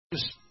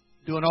Just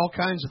doing all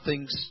kinds of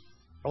things,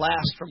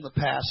 blast from the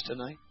past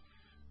tonight.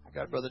 I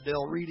got Brother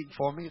Dell reading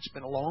for me. It's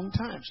been a long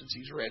time since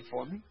he's read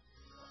for me.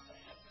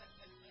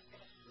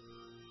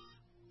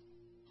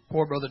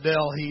 Poor Brother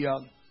Dell, he,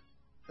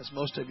 as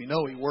most of you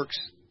know, he works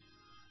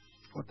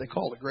what they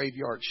call the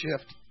graveyard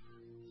shift.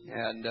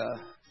 And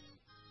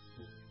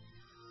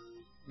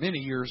many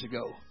years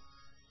ago,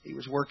 he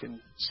was working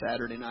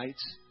Saturday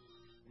nights.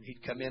 And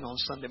he'd come in on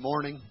Sunday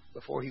morning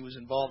before he was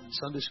involved in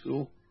Sunday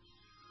school.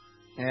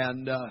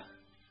 And,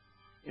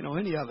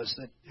 any of us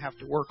that have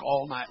to work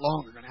all night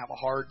long are going to have a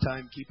hard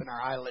time keeping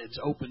our eyelids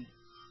open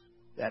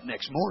that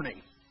next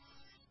morning.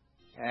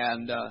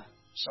 And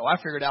so I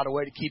figured out a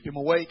way to keep him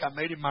awake. I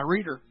made him my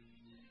reader.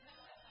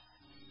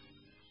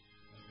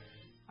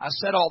 I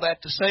said all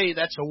that to say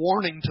that's a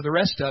warning to the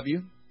rest of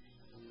you.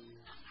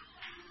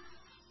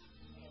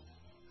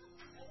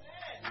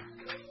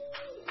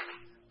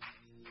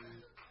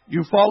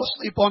 You fall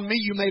asleep on me,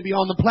 you may be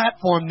on the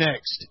platform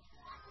next.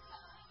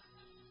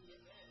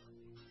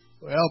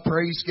 Well,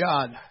 praise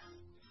God.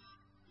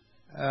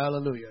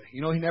 Hallelujah.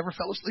 He never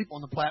fell asleep on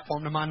the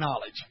platform to my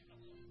knowledge.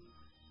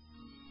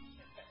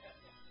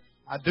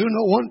 I do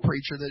know one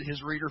preacher that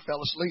his reader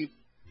fell asleep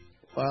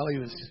while he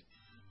was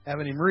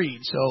having him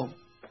read, so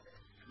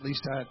at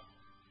least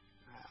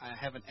I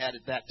haven't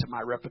added that to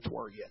my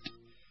repertoire yet.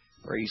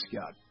 Praise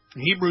God.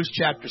 Hebrews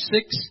chapter 6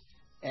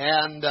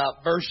 and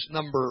verse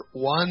number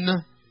 1.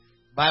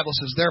 The Bible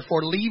says,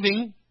 "Therefore,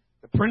 leaving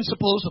the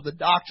principles of the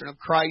doctrine of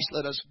Christ,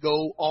 let us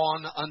go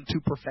on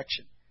unto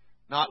perfection,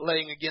 not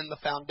laying again the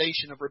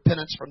foundation of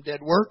repentance from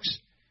dead works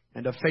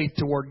and of faith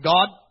toward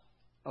God,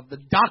 of the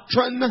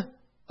doctrine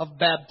of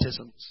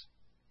baptisms,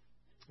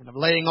 and of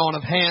laying on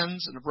of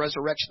hands, and of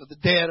resurrection of the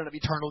dead, and of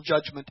eternal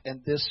judgment,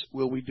 and this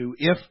will we do,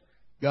 if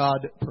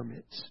God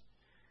permits."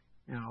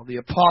 Now, the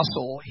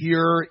apostle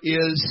here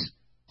is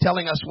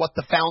telling us what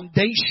the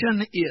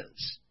foundation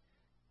is.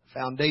 The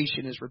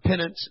foundation is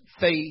repentance,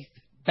 faith,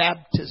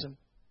 baptism,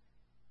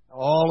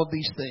 all of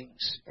these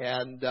things.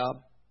 And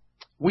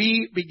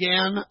we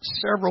began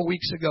several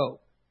weeks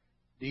ago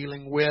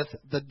dealing with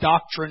the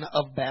doctrine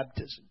of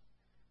baptism.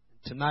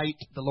 Tonight,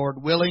 the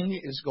Lord willing,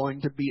 is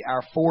going to be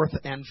our fourth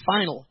and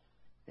final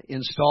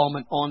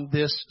installment on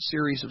this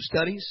series of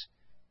studies.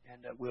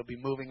 And we'll be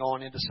moving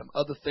on into some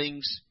other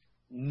things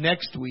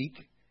next week,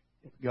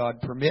 if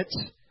God permits.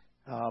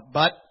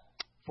 But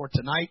for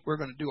tonight, we're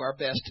going to do our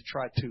best to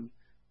try to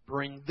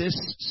bring this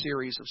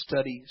series of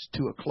studies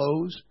to a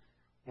close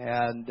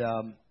and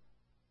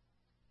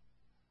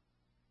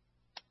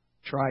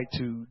try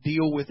to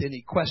deal with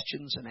any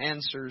questions and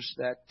answers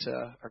that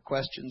are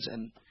questions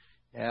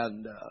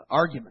and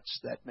arguments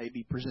that may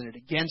be presented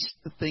against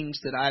the things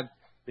that I've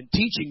been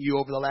teaching you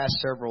over the last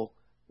several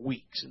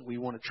weeks. And we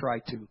want to try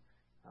to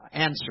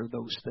answer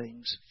those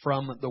things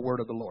from the Word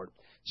of the Lord.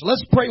 So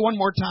let's pray one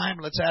more time.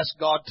 Let's ask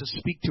God to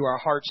speak to our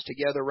hearts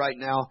together right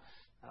now.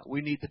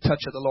 We need the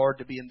touch of the Lord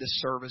to be in this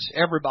service.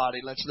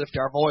 Everybody, let's lift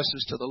our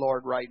voices to the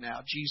Lord right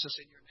now. Jesus,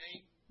 in your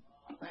name,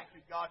 I thank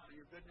you, God, for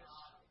your goodness.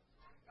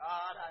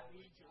 God, I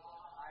need you.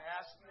 I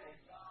ask you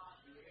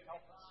to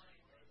help us.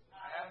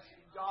 I ask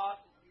you, God,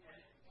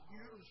 to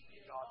use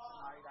me, God,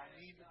 tonight. I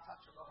need the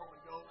touch of the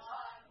Holy Ghost.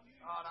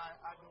 God,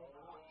 I don't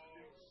know what to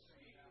do.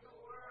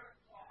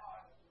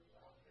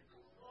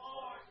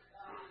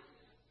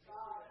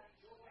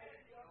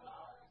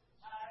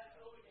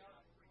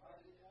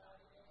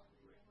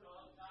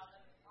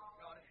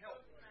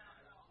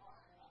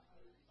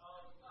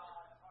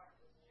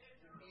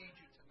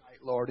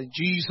 Lord, in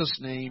Jesus'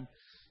 name,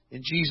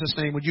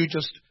 would you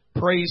just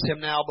praise Him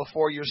now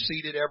before you're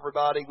seated,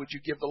 everybody? Would you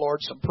give the Lord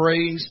some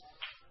praise?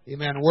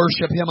 Amen.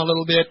 Worship Him a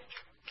little bit.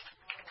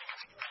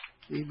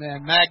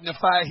 Amen.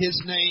 Magnify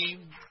His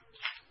name.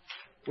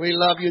 We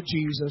love you,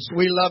 Jesus.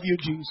 We love you,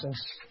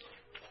 Jesus.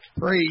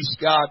 Praise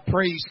God,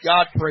 praise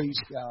God, praise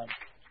God.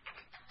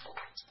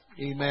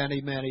 Amen,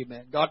 amen,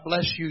 amen. God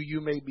bless you.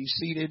 You may be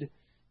seated.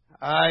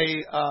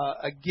 I,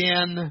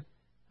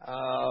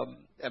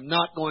 am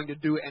not going to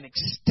do an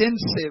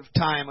extensive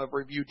time of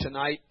review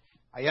tonight.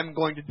 I am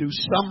going to do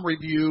some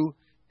review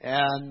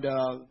and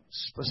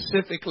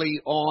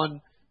specifically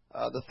on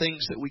the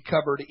things that we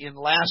covered in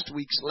last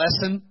week's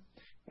lesson.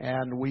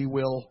 And we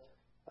will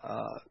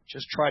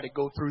just try to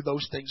go through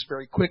those things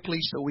very quickly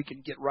so we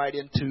can get right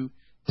into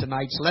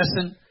tonight's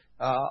lesson.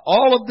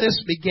 All of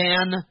this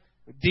began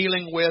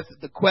dealing with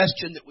the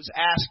question that was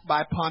asked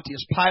by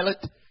Pontius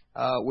Pilate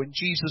when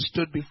Jesus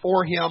stood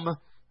before him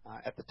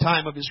at the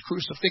time of His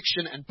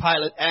crucifixion, and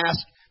Pilate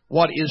asked,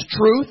 "What is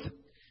truth?"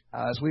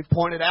 As we've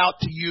pointed out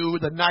to you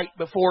the night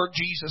before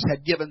Jesus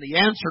had given the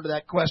answer to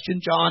that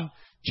question, John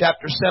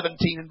chapter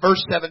 17 and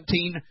verse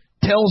 17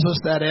 tells us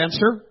that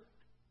answer.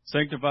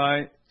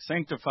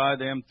 Sanctify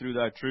them through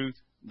thy truth.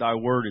 Thy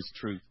word is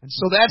truth. And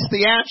so that's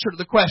the answer to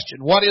the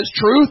question. What is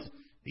truth?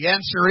 The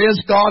answer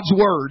is God's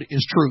word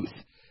is truth.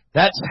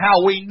 That's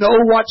how we know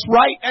what's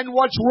right and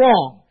what's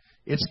wrong.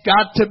 It's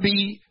got to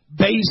be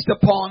based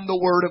upon the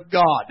Word of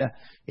God.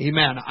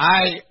 Amen.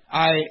 I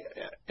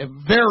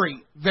am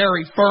very,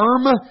 very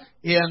firm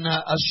in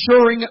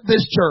assuring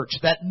this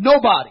church that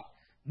nobody,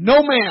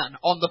 no man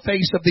on the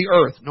face of the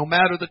earth, no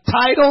matter the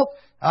title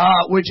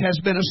which has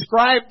been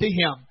ascribed to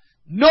him,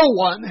 no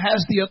one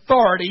has the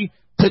authority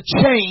to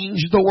change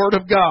the Word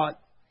of God.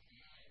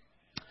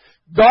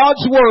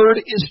 God's Word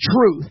is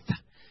truth,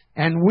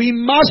 and we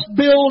must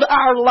build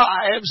our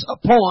lives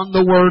upon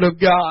the Word of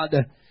God.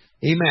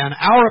 Amen.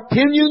 Our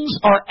opinions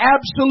are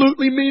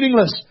absolutely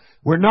meaningless.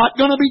 We're not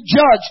going to be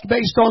judged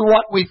based on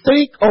what we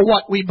think or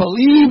what we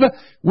believe.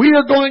 We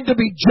are going to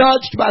be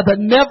judged by the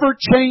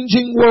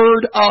never-changing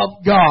Word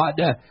of God.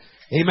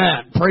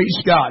 Amen.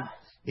 Praise God.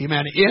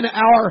 Amen. In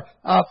our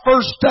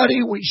first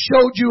study, we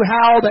showed you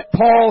how that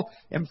Paul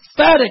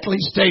emphatically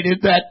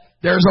stated that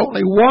there's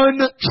only one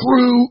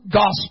true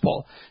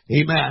gospel.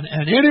 Amen.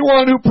 And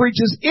anyone who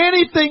preaches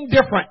anything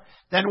different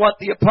than what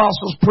the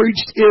apostles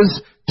preached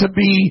is to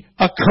be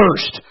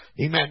accursed.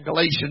 Amen.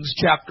 Galatians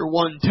chapter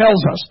 1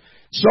 tells us.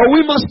 So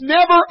we must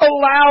never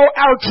allow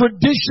our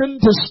tradition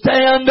to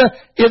stand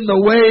in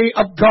the way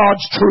of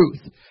God's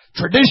truth.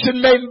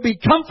 Tradition may be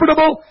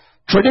comfortable.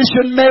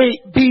 Tradition may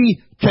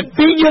be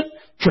convenient.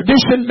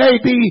 Tradition may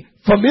be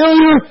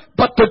familiar.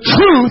 But the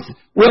truth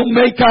will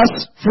make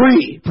us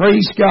free.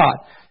 Praise God.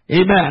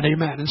 Amen.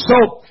 Amen. And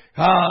so,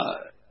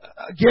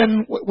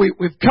 again,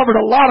 we've covered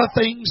a lot of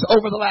things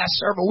over the last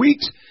several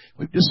weeks.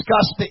 We've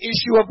discussed the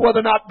issue of whether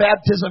or not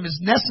baptism is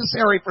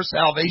necessary for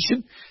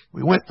salvation.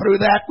 We went through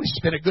that. We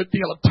spent a good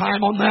deal of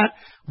time on that.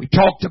 We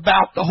talked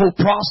about the whole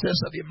process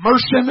of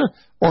immersion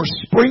or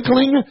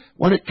sprinkling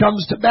when it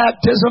comes to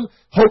baptism.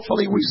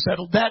 Hopefully we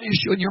settled that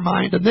issue in your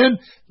mind. And then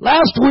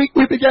last week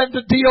we began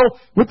to deal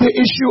with the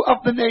issue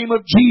of the name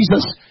of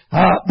Jesus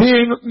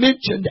being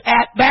mentioned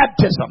at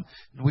baptism.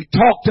 And we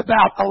talked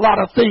about a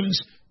lot of things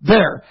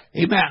there.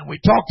 Amen. We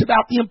talked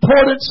about the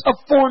importance of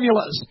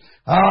formulas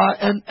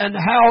and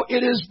how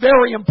it is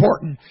very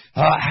important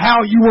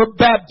how you were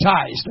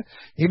baptized.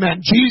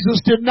 Amen. Jesus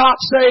did not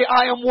say,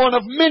 I am one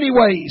of many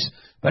ways,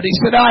 but He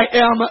said, I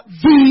am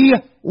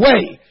the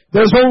way.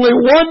 There's only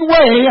one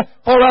way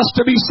for us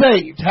to be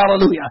saved.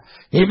 Hallelujah.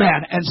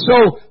 Amen. And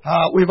so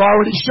we've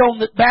already shown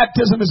that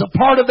baptism is a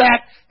part of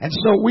that, and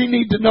so we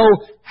need to know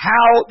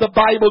how the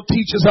Bible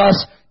teaches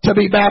us to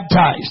be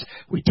baptized.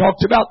 We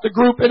talked about the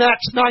group in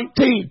Acts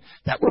 19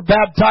 that were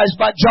baptized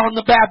by John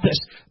the Baptist,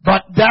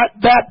 but that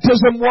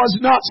baptism was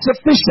not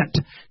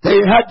sufficient.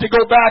 They had to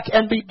go back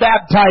and be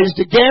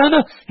baptized again,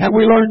 and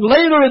we learned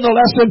later in the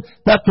lesson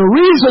that the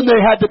reason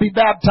they had to be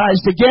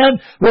baptized again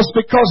was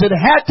because it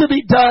had to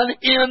be done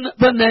in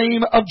the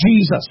name of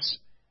Jesus.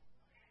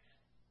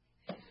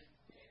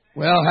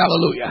 Well,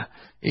 hallelujah.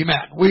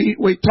 Amen.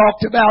 We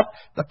talked about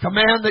the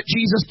command that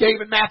Jesus gave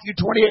in Matthew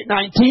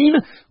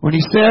 28:19 when He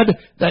said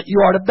that you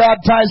are to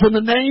baptize in the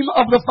name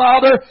of the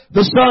Father,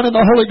 the Son, and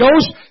the Holy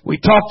Ghost. We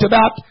talked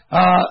about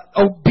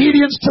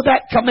obedience to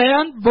that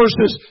command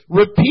versus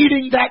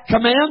repeating that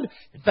command.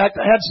 In fact,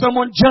 I had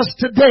someone just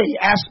today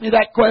ask me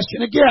that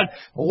question again.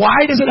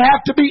 Why does it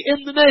have to be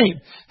in the name?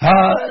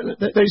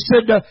 They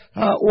said,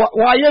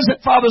 why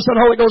isn't Father,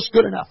 Son, Holy Ghost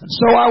good enough? And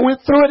so I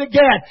went through it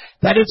again,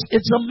 that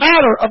it's a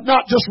matter of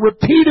not just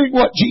repeating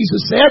what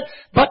Jesus said,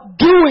 but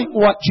doing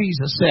what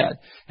Jesus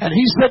said. And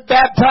He said,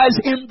 baptize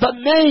in the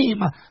name.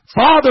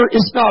 Father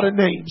is not a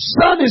name.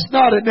 Son is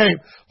not a name.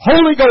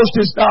 Holy Ghost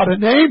is not a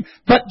name,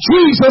 but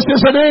Jesus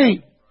is a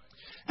name.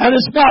 And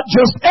it's not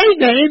just a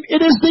name,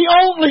 it is the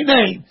only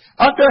name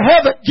under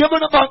heaven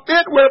given among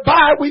men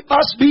whereby we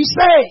must be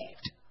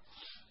saved.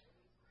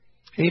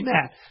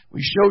 Amen.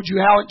 We showed you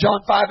how in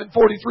John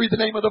 5:43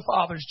 the name of the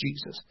Father is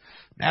Jesus.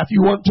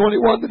 Matthew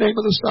 1:21 the name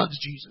of the Son is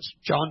Jesus.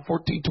 John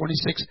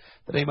 14:26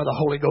 the name of the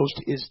Holy Ghost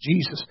is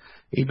Jesus.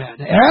 Amen.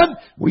 And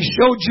we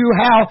showed you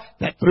how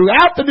that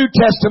throughout the New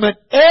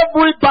Testament,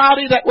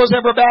 everybody that was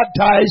ever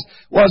baptized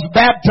was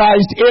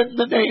baptized in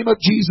the name of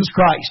Jesus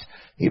Christ.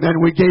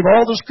 Amen. We gave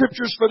all the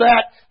scriptures for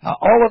that.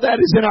 All of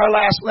that is in our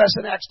last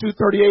lesson, Acts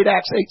 2:38,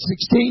 Acts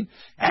 8:16,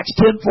 Acts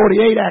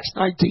 10:48, Acts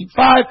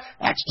 19:5,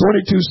 Acts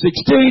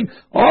 22:16.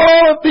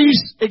 All of these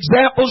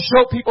examples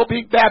show people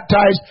being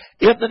baptized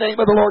in the name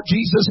of the Lord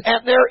Jesus.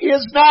 And there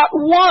is not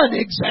one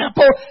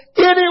example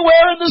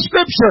anywhere in the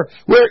Scripture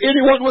where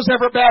anyone was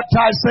ever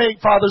baptized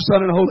saying Father,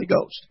 Son, and Holy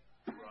Ghost.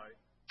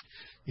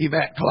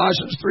 Amen.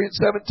 Colossians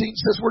 3:17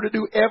 says we're to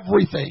do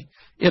everything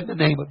in the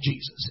name of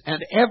Jesus.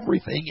 And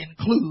everything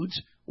includes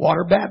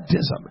water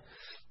baptism.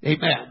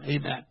 Amen.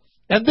 Amen.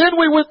 And then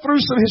we went through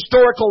some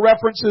historical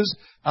references.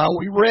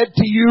 We read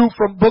to you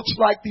from books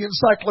like the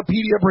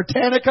Encyclopedia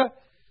Britannica,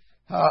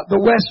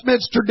 the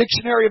Westminster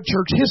Dictionary of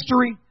Church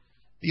History,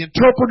 the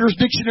Interpreter's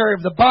Dictionary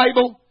of the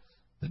Bible,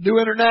 the New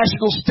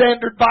International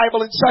Standard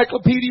Bible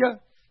Encyclopedia,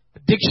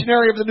 the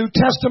Dictionary of the New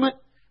Testament,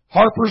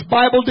 Harper's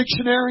Bible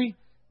Dictionary,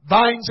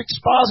 Vine's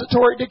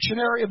Expository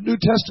Dictionary of New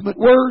Testament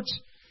Words,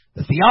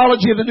 the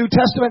theology of the New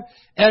Testament,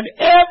 and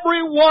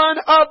every one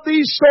of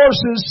these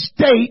sources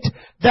state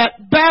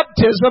that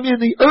baptism in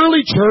the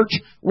early church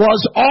was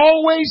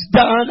always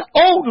done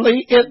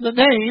only in the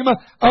name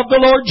of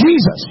the Lord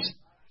Jesus.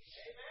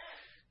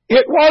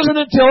 It wasn't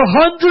until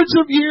hundreds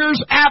of years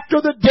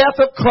after the death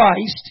of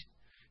Christ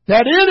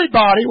that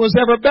anybody was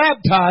ever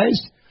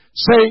baptized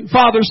saying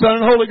Father, Son,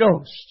 and Holy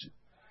Ghost.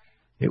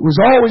 It was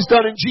always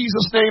done in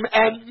Jesus' name,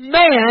 and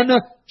man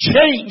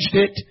changed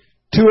it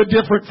to a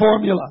different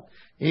formula.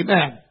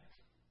 Amen.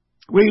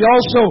 We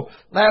also,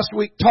 last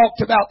week, talked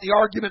about the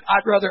argument,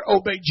 I'd rather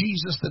obey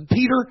Jesus than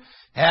Peter.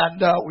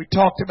 And we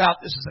talked about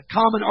this is a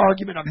common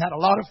argument. I've had a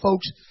lot of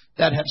folks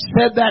that have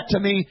said that to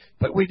me,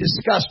 but we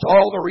discussed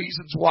all the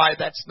reasons why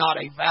that's not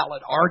a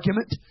valid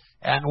argument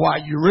and why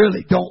you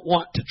really don't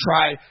want to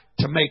try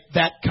to make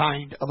that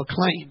kind of a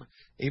claim.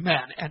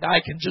 Amen. And I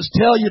can just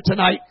tell you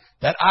tonight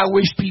that I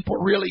wish people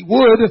really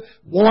would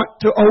want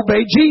to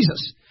obey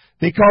Jesus.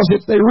 Because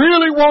if they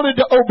really wanted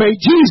to obey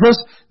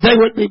Jesus, they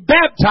would be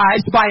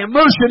baptized by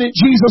immersion in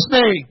Jesus'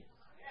 name.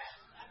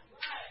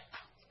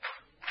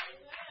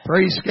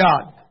 Praise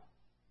God.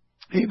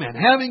 Amen.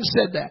 Having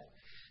said that,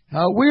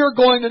 we are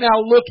going to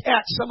now look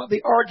at some of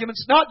the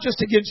arguments, not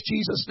just against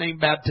Jesus' name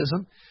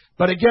baptism,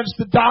 but against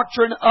the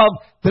doctrine of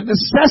the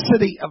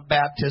necessity of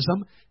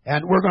baptism.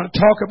 And we're going to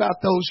talk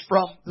about those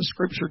from the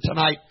Scripture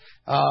tonight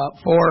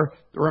for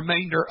the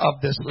remainder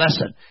of this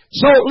lesson.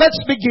 So let's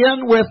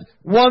begin with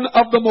one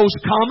of the most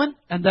common,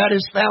 and that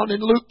is found in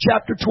Luke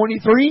chapter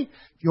 23. If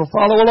you'll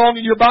follow along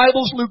in your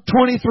Bibles, Luke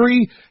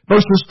 23,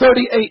 verses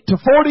 38 to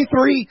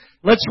 43.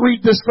 Let's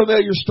read this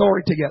familiar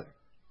story together.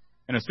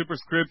 And a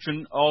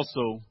superscription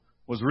also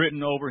was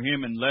written over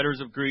him in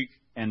letters of Greek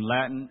and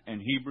Latin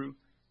and Hebrew.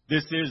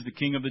 This is the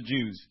King of the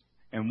Jews.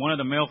 And one of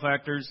the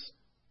malefactors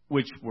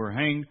which were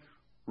hanged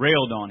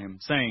railed on him,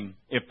 saying,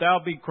 If thou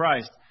be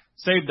Christ,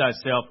 save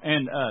thyself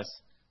and us.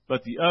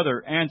 But the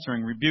other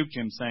answering rebuked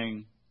him,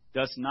 saying,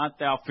 Dost not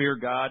thou fear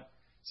God,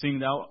 seeing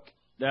thou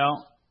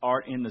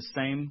art in the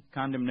same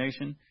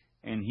condemnation?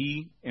 And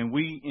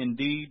we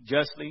indeed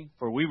justly,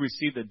 for we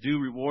receive the due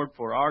reward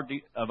for our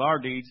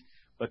deeds.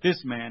 But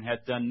this man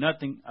hath done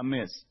nothing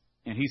amiss.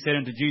 And he said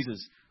unto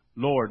Jesus,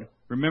 Lord,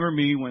 remember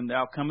me when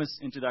thou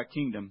comest into thy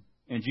kingdom.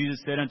 And Jesus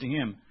said unto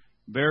him,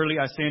 Verily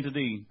I say unto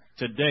thee,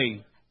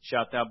 today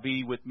shalt thou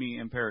be with me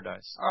in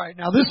paradise. All right,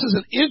 now this is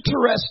an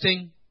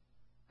interesting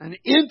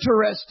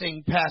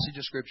passage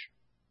of Scripture.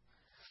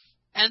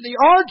 And the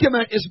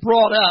argument is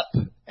brought up,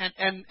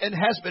 and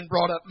has been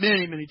brought up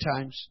many, many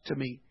times to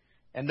me,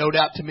 and no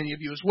doubt to many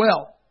of you as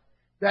well,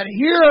 that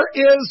here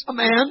is a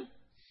man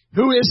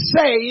who is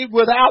saved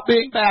without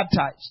being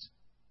baptized.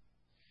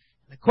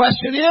 The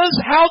question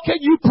is, how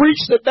can you preach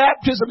that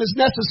baptism is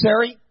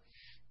necessary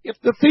if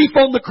the thief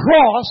on the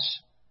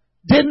cross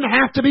didn't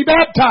have to be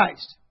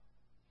baptized?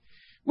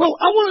 Well,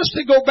 I want us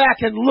to go back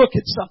and look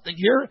at something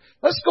here.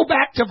 Let's go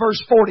back to verse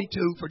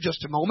 42 for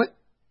just a moment.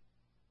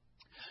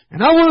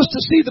 And I want us to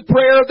see the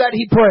prayer that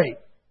he prayed.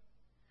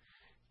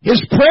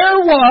 His prayer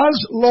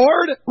was,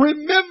 Lord,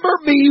 remember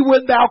me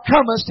when thou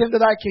comest into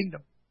thy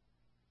kingdom.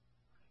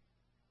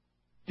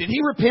 Did he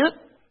repent?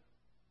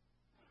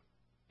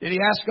 Did he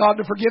ask God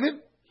to forgive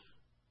him?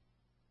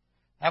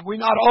 Have we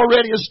not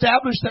already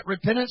established that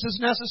repentance is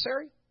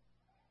necessary?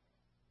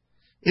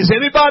 Is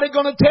anybody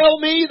going to tell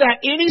me that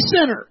any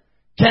sinner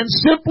can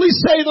simply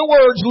say the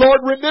words,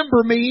 Lord,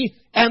 remember me,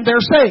 and they're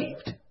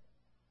saved?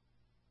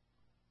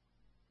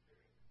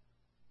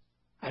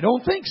 I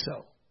don't think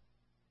so.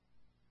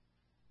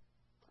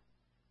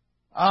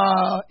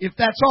 If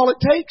that's all it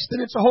takes,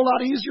 then it's a whole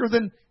lot easier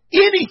than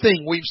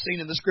anything we've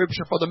seen in the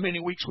Scripture for the many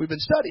weeks we've been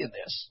studying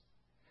this.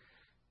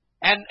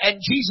 And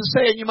Jesus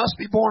saying you must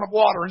be born of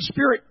water and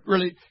Spirit,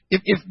 really,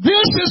 if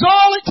this is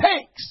all it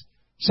takes,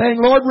 saying,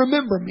 Lord,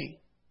 remember me,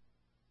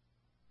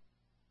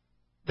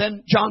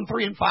 then John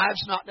 3 and 5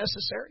 is not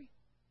necessary.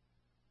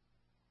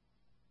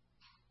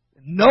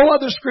 No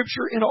other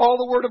Scripture in all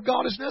the Word of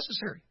God is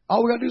necessary.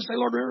 All we got to do is say,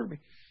 Lord, remember me.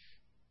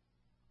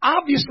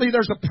 Obviously,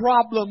 there's a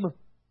problem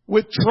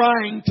with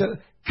trying to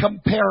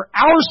compare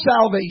our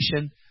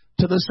salvation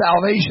to the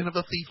salvation of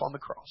the thief on the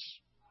cross.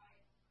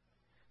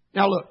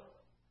 Now look,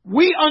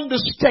 we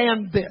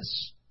understand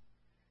this,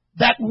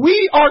 that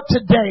we are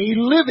today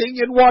living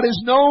in what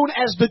is known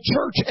as the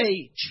church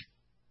age.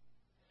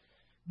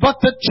 But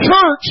the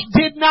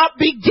church did not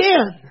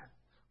begin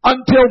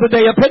until the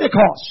day of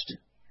Pentecost.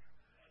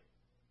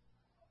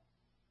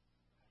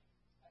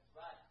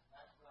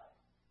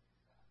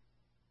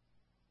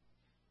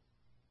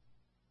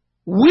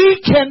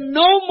 We can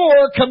no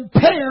more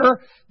compare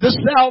the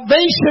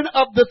salvation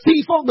of the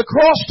thief on the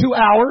cross to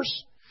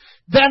ours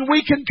than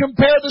we can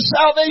compare the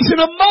salvation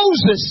of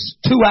Moses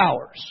to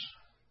ours.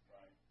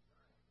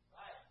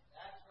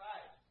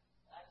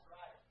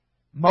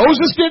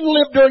 Moses didn't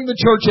live during the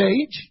church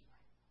age.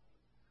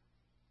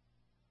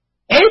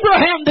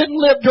 Abraham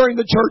didn't live during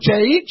the church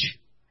age.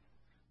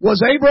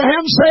 Was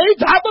Abraham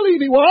saved? I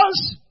believe he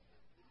was.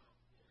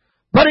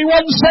 But he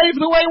wasn't saved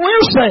the way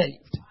we're saved.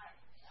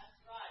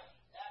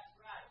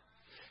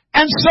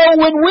 And so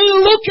when we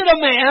look at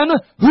a man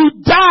who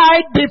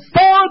died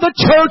before the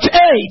church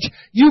age,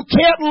 you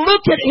can't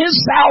look at his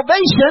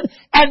salvation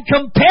and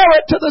compare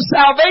it to the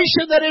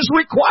salvation that is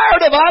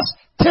required of us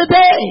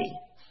today.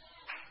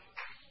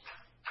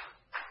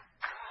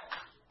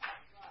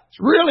 It's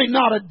really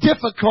not a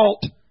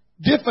difficult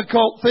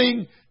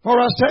thing for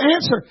us to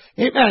answer.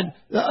 Amen.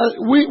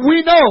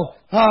 We know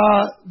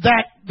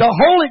that the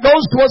Holy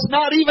Ghost was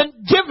not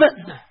even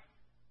given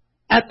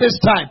at this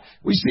time.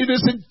 We see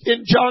this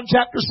in John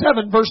chapter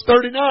 7, verse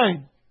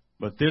 39.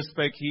 But this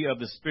spake he of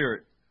the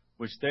Spirit,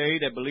 which they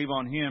that believe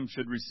on him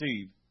should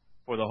receive.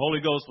 For the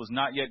Holy Ghost was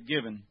not yet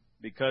given,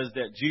 because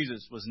that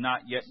Jesus was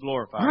not yet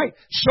glorified. Right.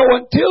 So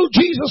until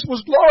Jesus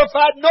was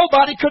glorified,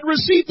 nobody could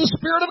receive the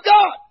Spirit of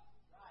God.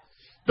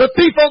 The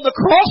thief on the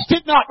cross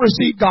did not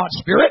receive God's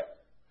Spirit.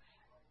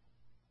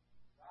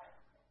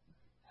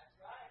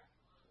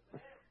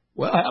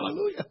 Well,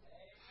 hallelujah.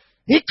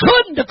 He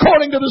couldn't,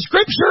 according to the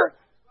Scripture.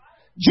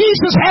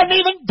 Jesus hadn't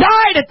even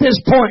died at this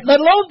point, let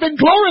alone been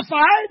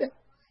glorified.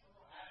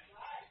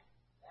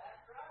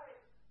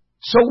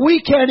 So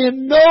we can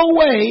in no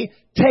way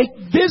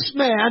take this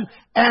man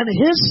and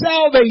his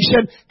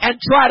salvation and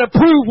try to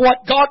prove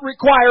what God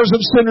requires of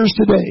sinners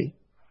today.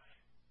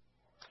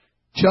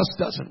 Just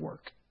doesn't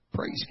work.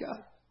 Praise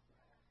God.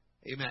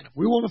 Amen. If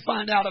we want to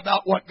find out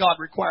about what God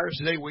requires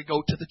today, we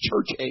go to the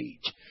church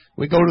age.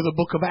 We go to the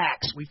book of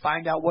Acts. We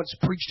find out what's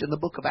preached in the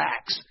book of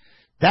Acts.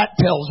 That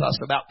tells us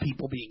about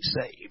people being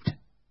saved.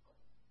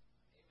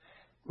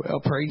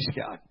 Well, praise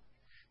God.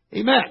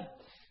 Amen.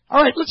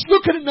 All right, let's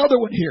look at another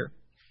one here.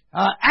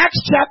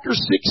 Acts chapter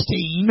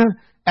 16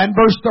 and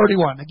verse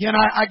 31. Again,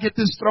 I get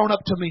this thrown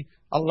up to me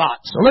a lot.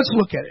 So let's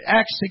look at it.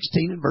 Acts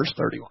 16 and verse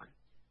 31.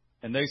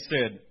 And they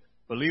said,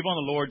 Believe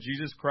on the Lord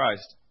Jesus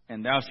Christ,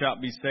 and thou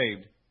shalt be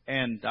saved,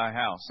 and thy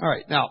house. All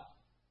right, now,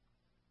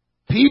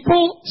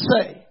 people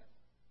say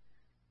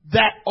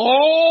that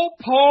all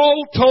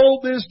Paul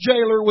told this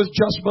jailer was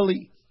just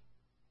believe.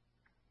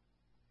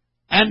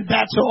 And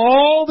that's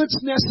all that's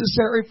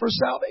necessary for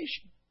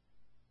salvation.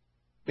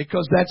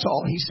 Because that's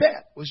all he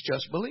said, was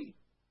just believe.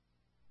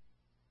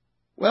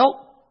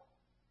 Well,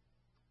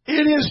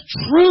 it is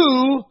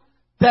true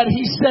that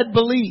he said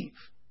believe.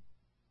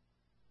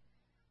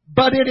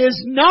 But it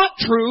is not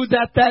true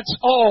that that's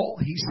all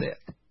he said.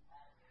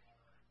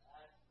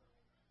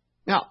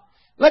 Now,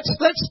 let's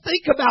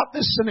think about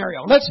this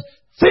scenario. Let's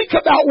think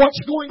about what's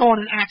going on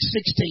in Acts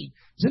 16.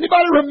 Does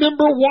anybody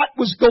remember what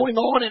was going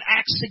on in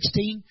Acts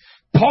 16?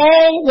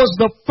 Paul was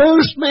the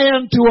first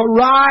man to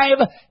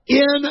arrive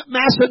in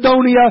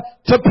Macedonia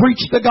to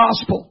preach the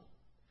gospel.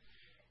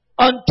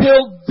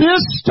 Until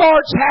this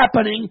starts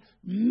happening,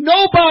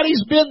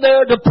 nobody's been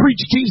there to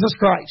preach Jesus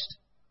Christ.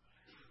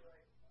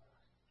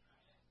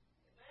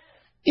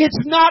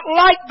 It's not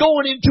like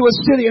going into a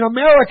city in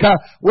America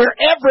where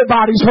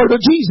everybody's heard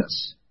of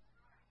Jesus.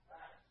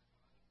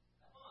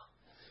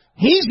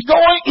 He's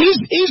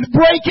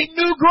breaking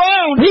new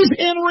ground. He's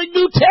entering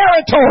new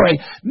territory.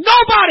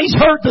 Nobody's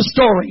heard the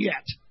story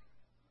yet.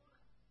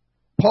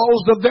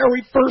 Paul's the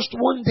very first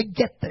one to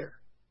get there.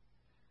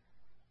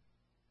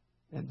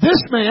 And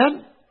this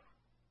man,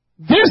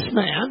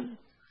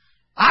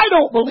 I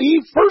don't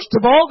believe, first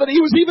of all, that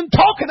he was even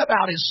talking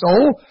about his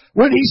soul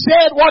when he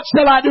said, what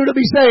shall I do to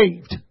be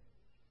saved?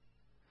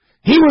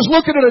 He was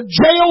looking at a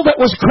jail that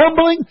was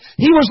crumbling.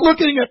 He was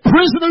looking at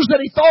prisoners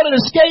that he thought had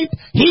escaped.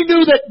 He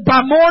knew that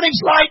by morning's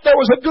light there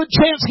was a good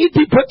chance he'd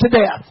be put to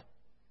death.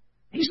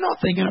 He's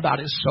not thinking about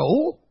his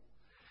soul.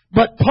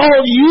 But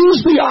Paul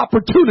used the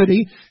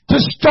opportunity to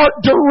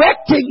start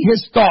directing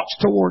his thoughts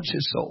towards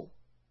his soul.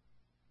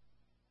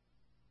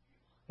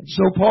 And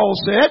so Paul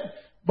said,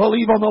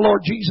 Believe on the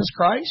Lord Jesus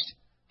Christ,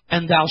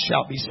 and thou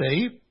shalt be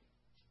saved,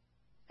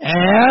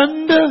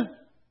 and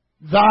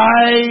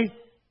thy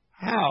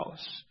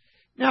house.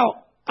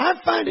 Now, I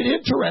find it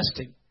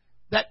interesting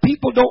that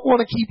people don't want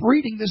to keep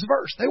reading this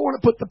verse. They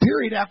want to put the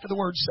period after the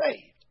word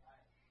saved.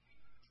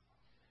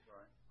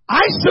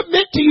 I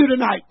submit to you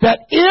tonight that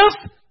if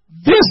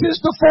this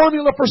is the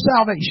formula for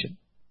salvation,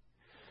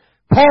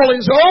 Paul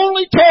is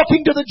only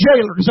talking to the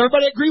jailer. Does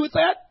everybody agree with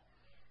that?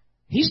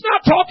 He's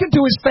not talking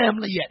to his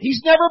family yet.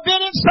 He's never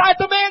been inside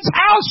the man's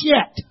house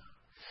yet.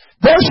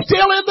 They're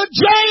still in the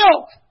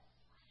jail.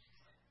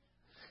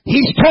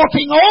 He's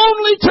talking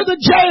only to the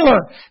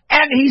jailer.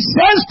 And he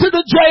says to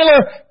the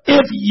jailer,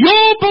 if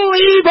you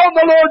believe on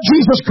the Lord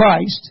Jesus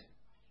Christ,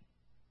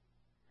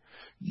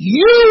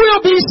 you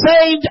will be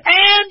saved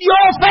and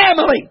your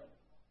family.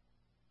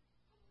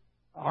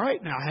 All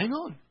right, now hang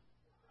on.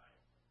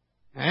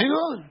 Hang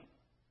on.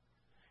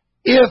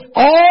 If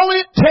all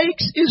it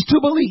takes is to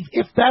believe,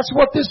 if that's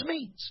what this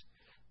means,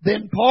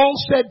 then Paul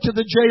said to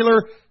the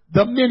jailer,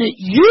 the minute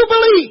you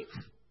believe,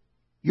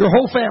 your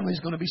whole family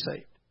is going to be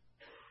saved.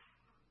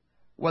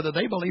 Whether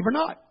they believe or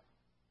not.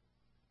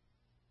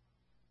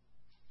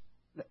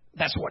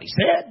 That's what he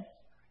said.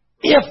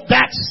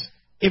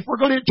 If we're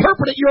going to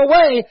interpret it your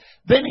way,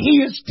 then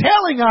he is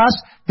telling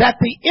us that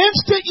the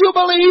instant you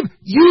believe,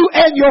 you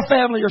and your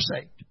family are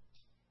saved.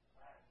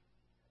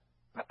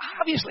 But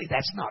obviously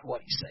that's not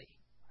what he's saying.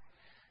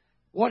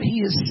 what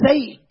he is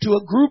saying to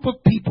a group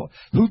of people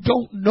who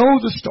don't know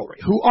the story,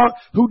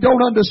 who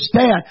don't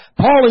understand.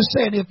 Paul is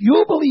saying, if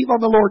you'll believe on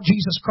the Lord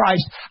Jesus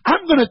Christ,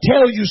 I'm going to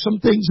tell you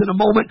some things in a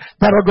moment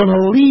that are going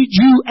to lead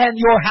you and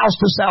your house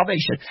to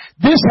salvation.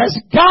 This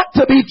has got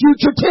to be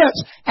future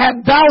tense.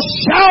 And thou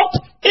shalt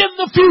in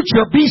the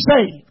future be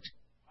saved.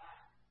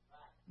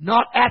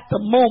 Not at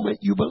the moment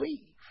you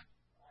believe.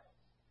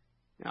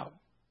 Now,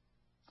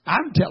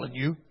 I'm telling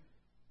you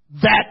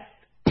that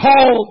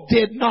Paul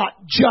did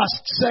not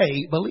just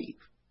say believe.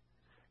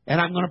 And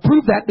I'm going to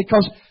prove that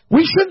because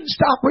we shouldn't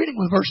stop reading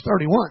with verse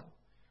 31.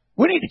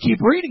 We need to keep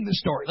reading the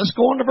story. Let's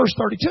go on to verse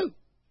 32.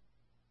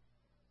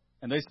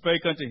 And they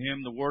spake unto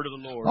him the word of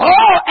the Lord. Oh,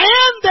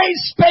 and they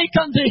spake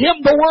unto him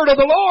the word of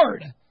the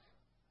Lord.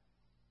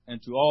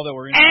 And to all that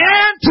were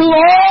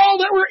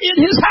in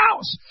his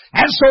house.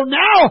 And so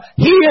now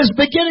he is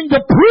beginning to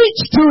preach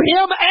to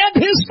him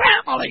and his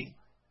family.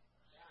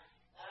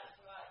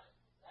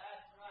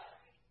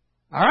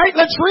 All right,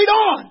 let's read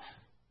on.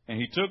 And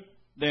he took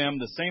them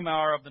the same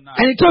hour of the night.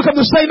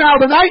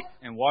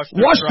 And washed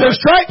their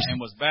stripes. And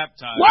was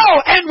baptized.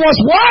 Whoa, and was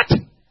what?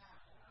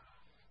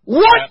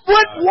 What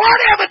was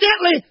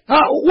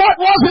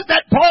it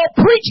that Paul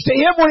preached to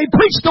him when he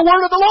preached the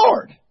word of the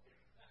Lord?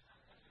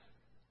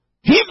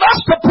 He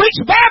must have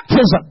preached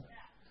baptism.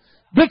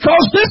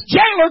 Because this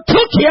jailer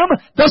took him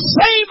the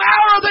same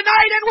hour of the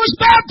night and was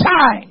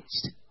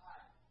baptized.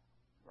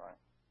 Right.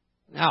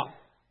 Now,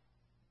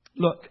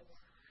 look.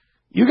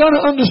 You got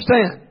to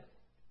understand,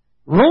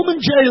 Roman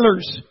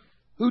jailers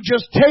who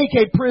just take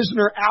a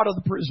prisoner out of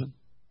the prison,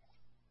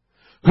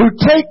 who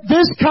take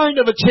this kind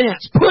of a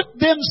chance, put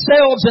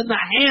themselves in the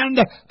hand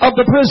of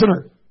the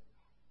prisoner.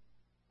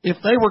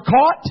 If they were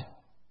caught,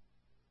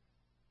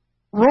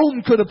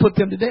 Rome could have put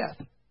them to death.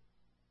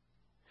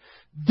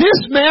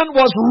 This man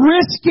was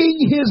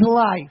risking his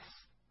life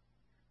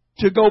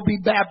to go be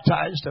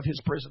baptized of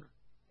his prisoner.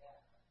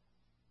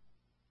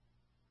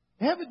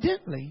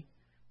 Evidently,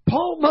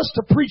 Paul must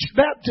have preached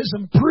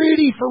baptism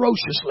pretty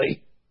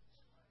ferociously.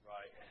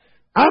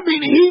 I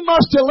mean, he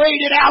must have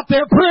laid it out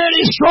there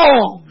pretty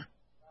strong.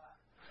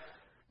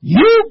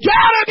 You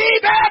gotta be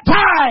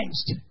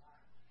baptized!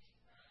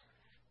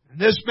 And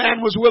this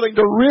man was willing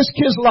to risk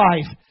his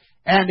life,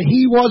 and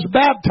he was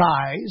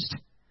baptized.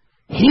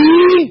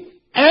 He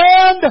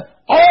and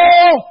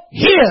all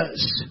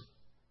his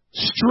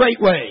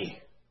straightway.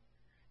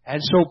 And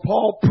so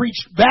Paul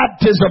preached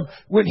baptism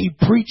when he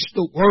preached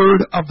the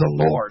word of the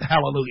Lord.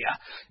 Hallelujah.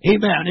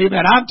 Amen.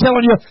 Amen. I'm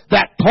telling you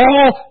that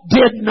Paul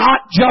did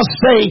not just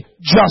say,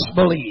 just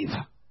believe.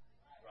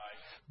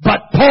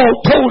 But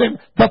Paul told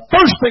him, the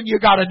first thing you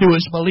got to do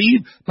is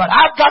believe, but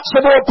I've got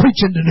some more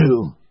preaching to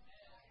do.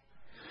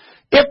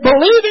 If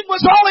believing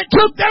was all it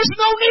took, there's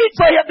no need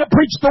for him to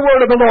preach the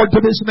word of the Lord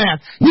to this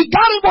man. He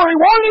got him where he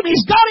wanted him.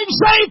 He's got him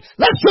saved.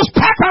 Let's just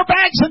pack our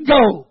bags and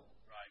go.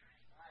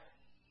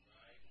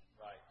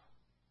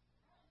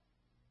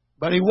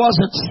 But he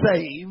wasn't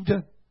saved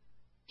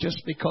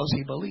just because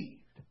he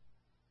believed.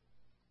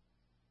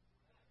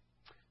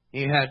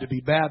 He had to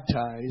be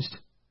baptized.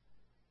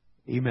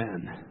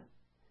 Amen.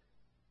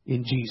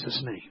 In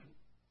Jesus' name.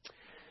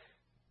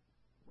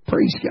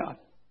 Praise God.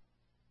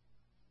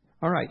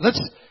 All right, let's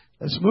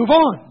move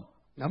on.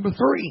 Number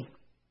 3.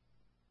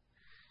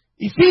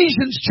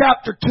 Ephesians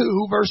chapter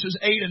 2, verses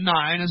 8 and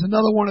 9 is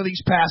another one of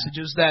these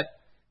passages that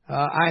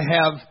I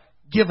have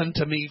given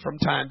to me from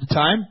time to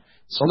time.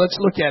 So let's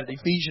look at it.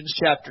 Ephesians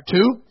chapter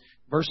 2,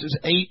 verses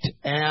 8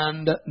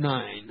 and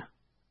 9.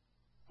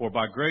 For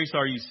by grace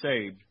are you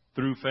saved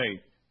through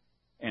faith,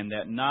 and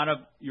that not of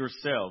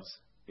yourselves.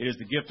 It is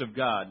the gift of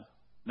God,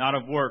 not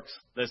of works,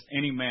 lest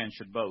any man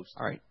should boast.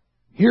 All right.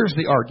 Here's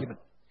the argument.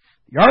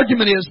 The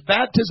argument is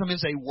baptism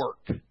is a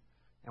work.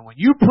 And when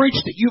you preach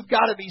that you've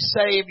got to be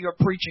saved, you're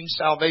preaching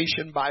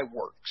salvation by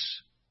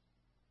works.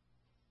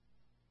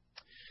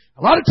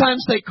 A lot of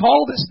times they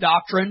call this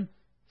doctrine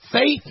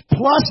faith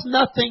plus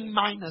nothing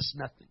minus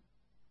nothing.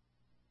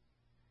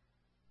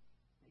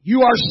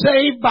 You are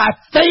saved by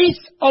faith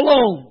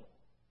alone.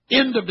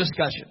 End of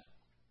discussion.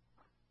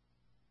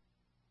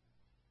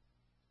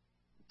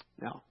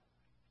 Now,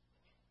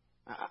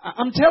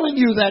 I'm telling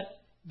you that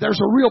there's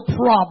a real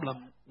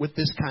problem with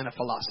this kind of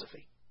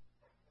philosophy.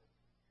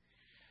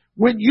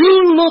 When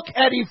you look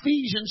at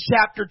Ephesians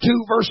chapter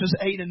 2, verses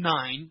 8 and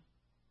 9,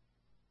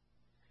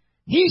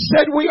 he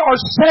said we are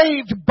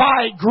saved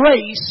by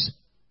grace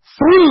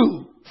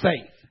through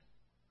faith.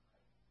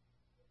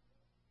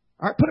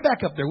 All right, put it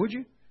back up there, would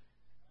you?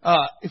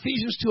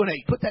 Ephesians 2 and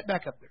 8. Put that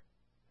back up there.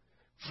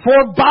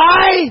 For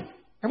by,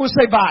 everyone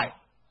say by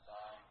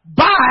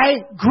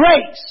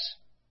grace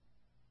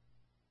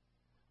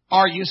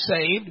are you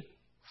saved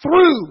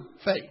through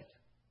faith.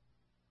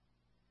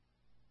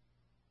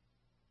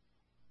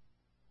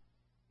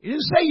 It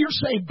didn't say you're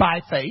saved by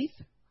faith.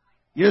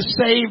 You're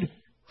saved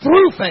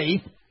through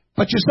faith,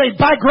 but you're saved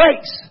by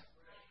grace.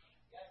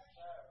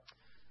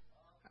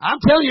 I'm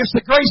telling you, it's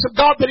the grace of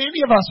God that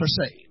any of us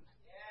are saved.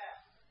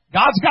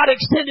 God's got to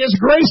extend His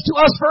grace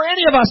to us for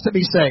any of us to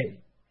be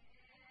saved.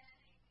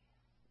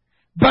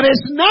 But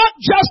it's not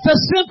just a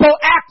simple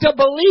act of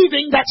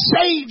believing that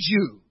saves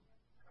you.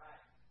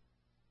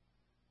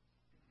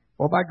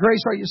 For by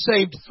grace are you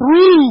saved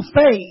through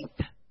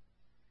faith.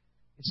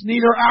 It's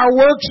neither our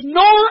works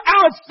nor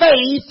our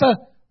faith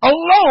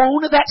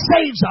alone that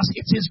saves us.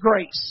 It's His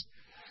grace.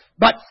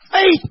 But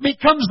faith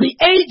becomes the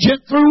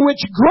agent through which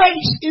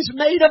grace is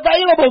made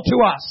available to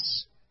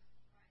us.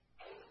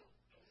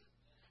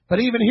 But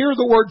even here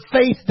the word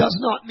faith does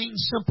not mean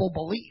simple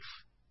belief.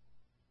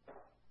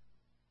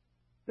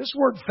 This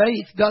word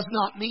faith does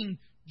not mean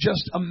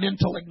just a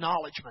mental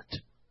acknowledgement.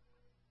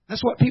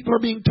 That's what people are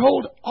being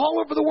told all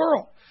over the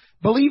world.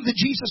 Believe that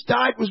Jesus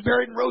died, was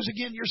buried, and rose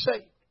again, you're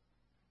saved.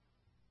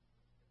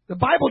 The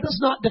Bible does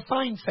not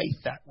define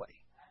faith that way.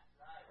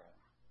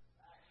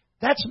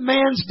 That's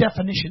man's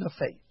definition of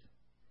faith.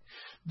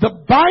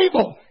 The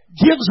Bible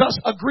gives us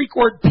a Greek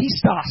word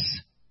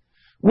pistos,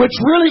 which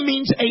really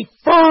means a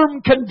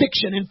firm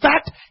conviction. In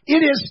fact, it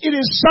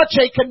is such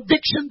a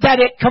conviction that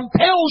it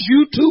compels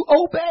you to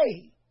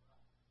obey.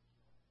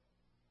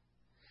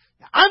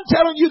 I'm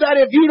telling you that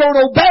if you don't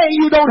obey,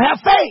 you don't have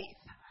faith.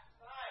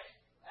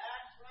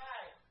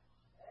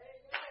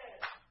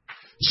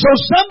 So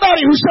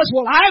somebody who says,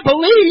 well, I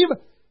believe.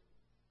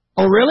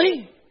 Oh,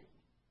 really?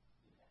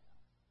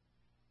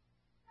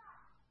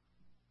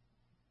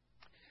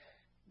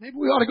 Maybe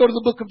we ought to go to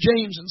the book of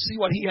James and see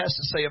what he has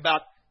to say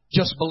about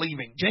just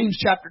believing. James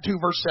chapter 2,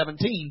 verse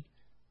 17.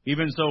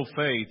 Even so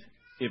faith,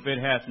 if it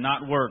hath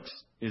not works,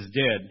 is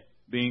dead,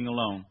 being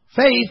alone.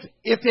 Faith,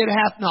 if it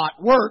hath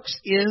not works,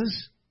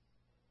 is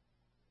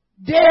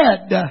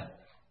dead.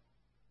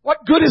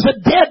 What good is a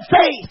dead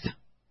faith?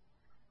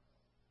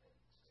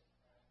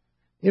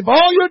 If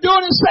all you're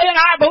doing is saying,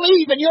 I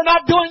believe, and you're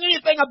not doing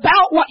anything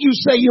about what you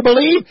say you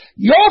believe,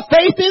 your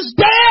faith is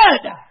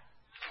dead.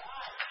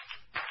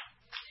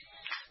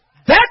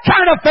 That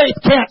kind of faith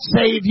can't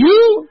save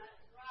you.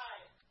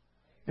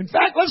 In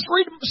fact, let's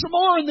read some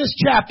more in this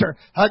chapter.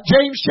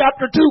 James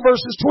chapter 2,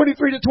 verses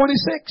 23 to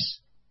 26.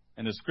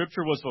 And the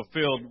scripture was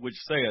fulfilled, which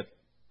saith,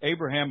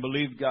 Abraham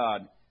believed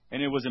God,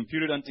 and it was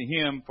imputed unto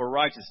him for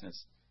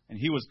righteousness. And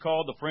he was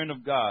called the friend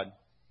of God.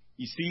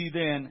 You see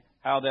then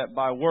how that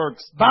by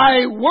works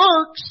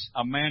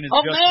a man is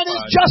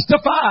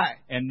justified,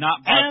 and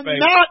not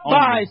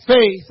by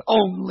faith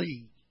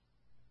only.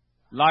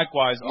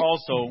 Likewise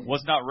also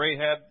was not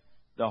Rahab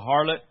the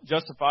harlot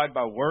justified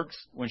by works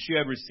when she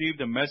had received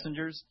the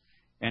messengers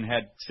and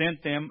had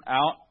sent them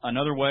out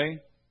another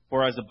way?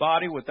 For as the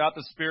body without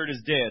the spirit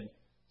is dead,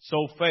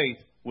 so faith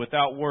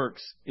without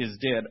works is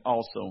dead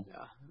also.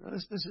 Yeah.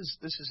 This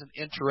is an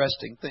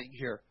interesting thing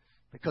here,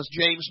 because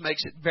James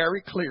makes it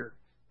very clear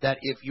that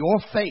if your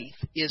faith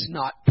is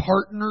not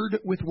partnered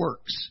with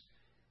works,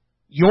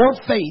 your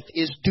faith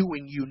is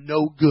doing you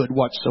no good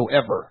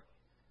whatsoever.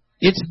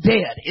 It's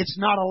dead. It's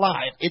not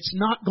alive. It's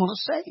not going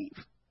to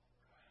save.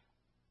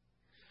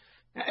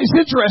 It's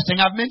interesting.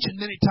 I've mentioned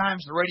many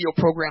times the radio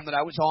program that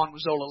I was on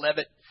was Zola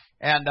Levitt,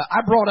 and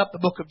I brought up the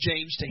book of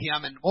James to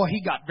him, and boy,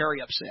 he got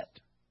very upset.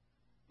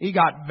 He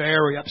got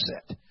very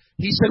upset.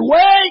 He said,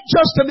 wait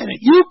just a minute.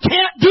 You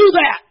can't do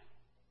that.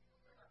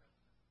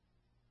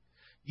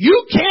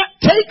 You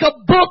can't take a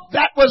book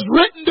that was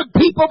written to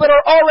people that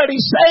are already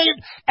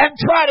saved and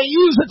try to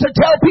use it to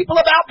tell people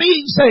about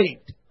being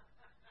saved.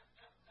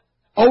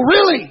 Oh,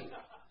 really?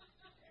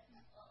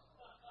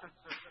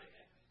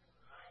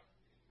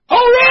 Oh,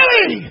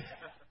 really?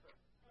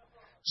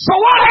 So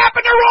what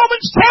happened to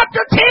Romans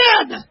chapter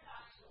 10?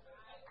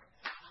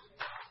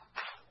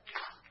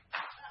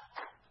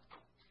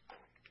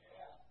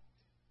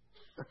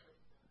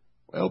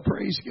 Well,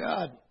 praise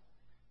God.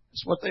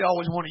 That's what they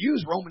always want to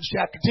use, Romans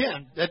chapter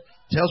 10. That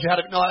tells you how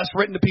to, no, that's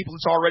written to people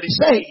that's already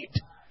saved.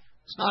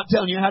 It's not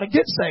telling you how to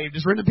get saved.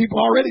 It's written to people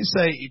already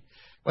saved.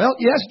 Well,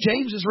 yes,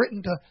 James is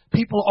written to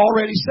people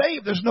already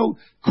saved. There's no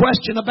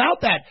question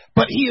about that.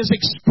 But he is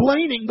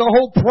explaining the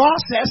whole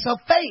process of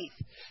faith.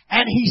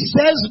 And he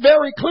says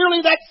very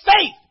clearly that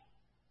faith,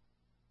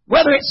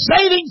 whether it's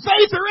saving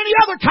faith or any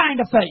other kind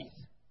of faith,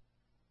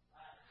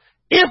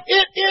 if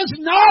it is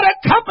not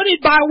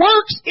accompanied by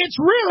works, it's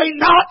really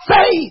not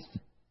faith.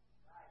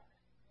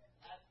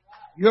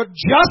 You're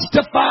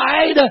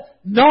justified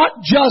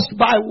not just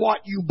by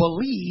what you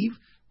believe,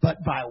 but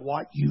by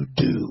what you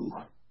do.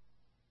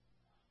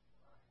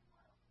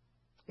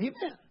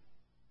 Amen.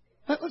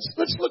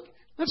 Let's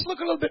look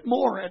a little bit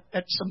more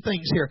at some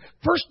things here.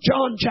 1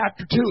 John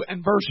chapter 2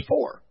 and verse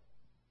 4.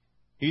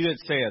 He that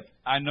saith,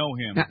 I know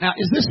him. Now,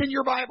 is this in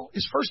your Bible?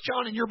 Is 1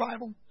 John in your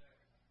Bible?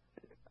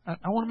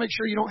 I want to make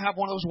sure you don't have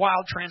one of those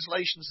wild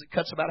translations that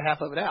cuts about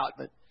half of it out.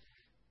 But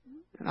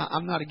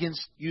I'm not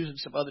against using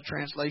some other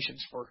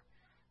translations for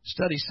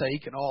study's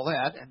sake and all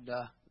that. And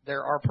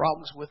there are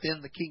problems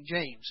within the King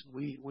James.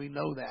 We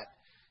know that.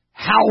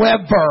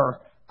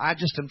 However, I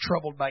just am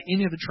troubled by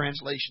any of the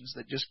translations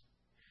that just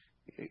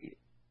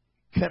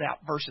cut out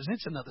verses.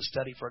 It's another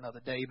study for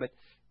another day, but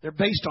they're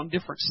based on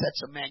different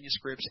sets of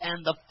manuscripts.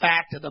 And the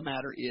fact of the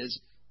matter is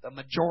the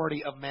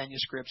majority of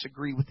manuscripts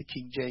agree with the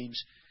King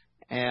James,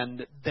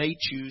 and they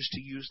choose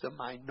to use the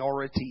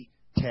minority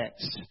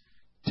text.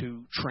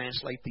 to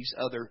translate these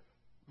other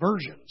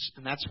versions.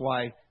 And that's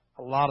why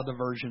a lot of the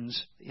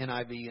versions, the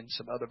NIV and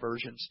some other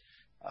versions,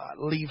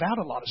 leave out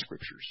a lot of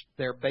scriptures.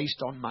 They're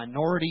based on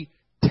minority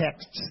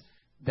texts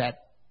that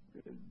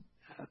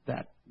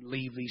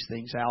leave these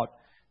things out.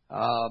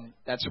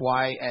 That's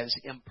why, as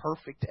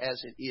imperfect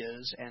as it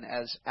is and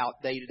as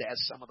outdated as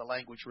some of the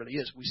language really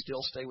is, we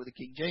still stay with the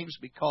King James,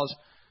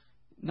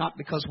 not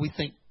because we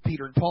think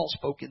Peter and Paul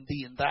spoke in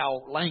thee and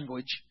thou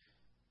language.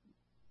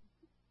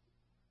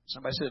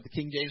 Somebody said if the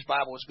King James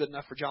Bible was good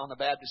enough for John the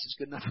Baptist, it's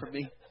good enough for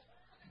me.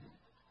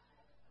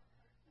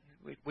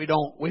 We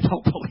don't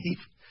believe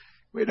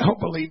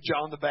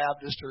John the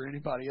Baptist or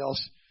anybody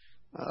else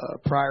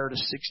prior to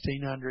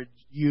 1600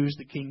 used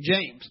the King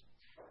James.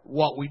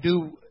 What we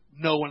do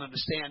know and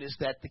understand is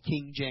that the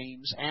King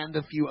James and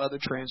a few other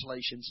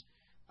translations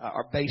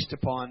are based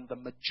upon the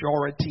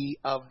majority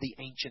of the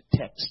ancient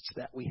texts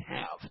that we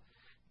have.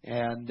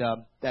 And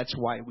that's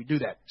why we do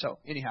that. So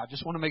anyhow,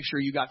 just want to make sure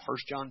you got 1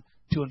 John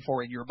 2 and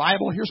 4 in your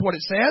Bible. Here's what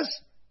it says.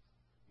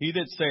 He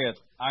that saith,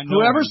 I know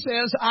Whoever him,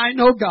 says, I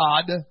know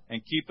God,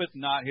 and keepeth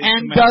not his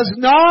and commandments, does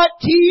not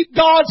keep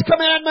God's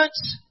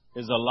commandments,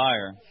 is a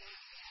liar.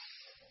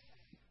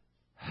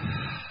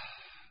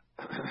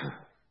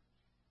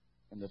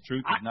 And the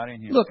truth is not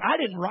in him. Look, I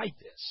didn't write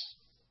this.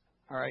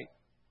 All right.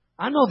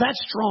 I know that's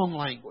strong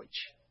language.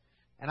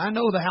 And I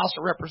know the House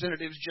of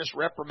Representatives just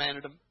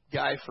reprimanded a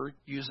guy for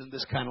using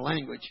this kind of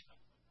language.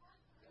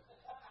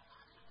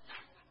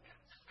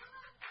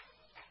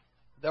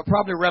 They'll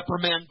probably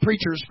reprimand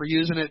preachers for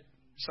using it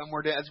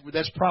somewhere.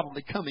 That's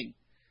probably coming.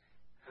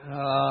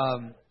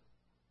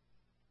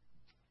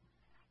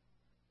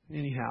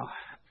 Anyhow,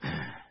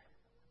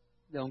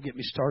 don't get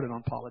me started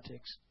on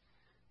politics.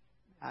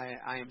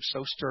 I am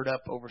so stirred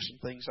up over some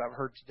things I've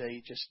heard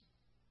today. Just,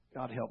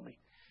 God help me.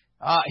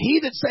 He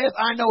that saith,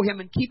 I know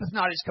him, and keepeth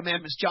not his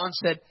commandments, John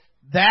said,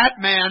 that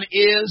man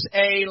is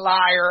a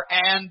liar,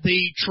 and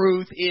the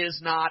truth is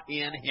not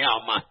in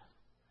him.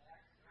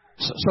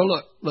 So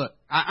look.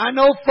 I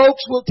know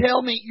folks will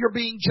tell me you're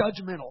being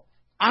judgmental.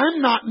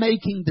 I'm not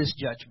making this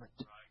judgment.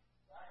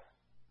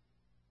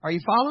 Are you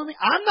following me?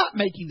 I'm not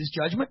making this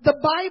judgment. The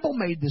Bible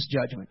made this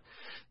judgment.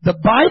 The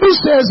Bible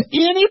says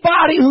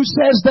anybody who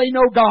says they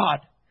know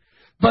God,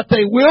 but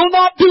they will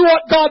not do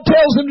what God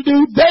tells them to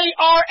do, they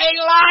are a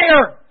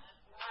liar.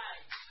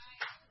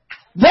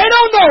 They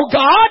don't know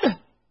God.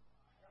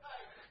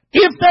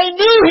 If they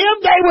knew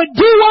Him, they would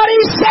do what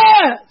He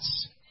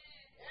says.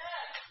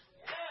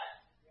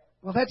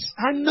 Well,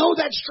 I know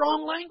that's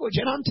strong language,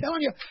 and I'm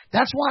telling you,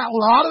 that's why a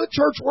lot of the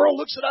church world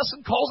looks at us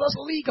and calls us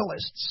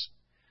legalists.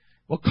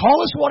 Well,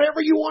 call us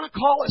whatever you want to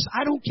call us.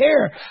 I don't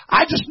care.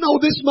 I just know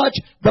this much.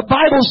 The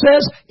Bible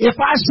says, if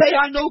I say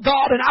I know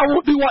God and I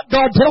won't do what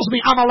God tells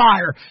me, I'm a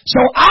liar. So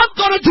I'm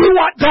going to do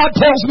what God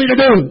tells me to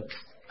do.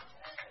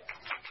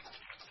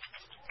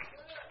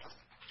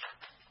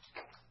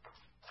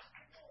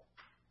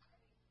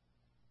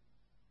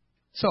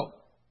 So,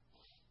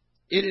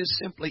 it is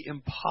simply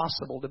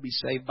impossible to be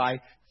saved by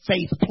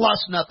faith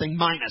plus nothing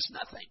minus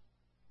nothing.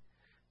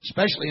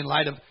 Especially in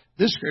light of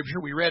this scripture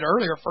we read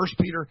earlier, 1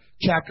 Peter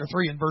chapter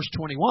 3 and verse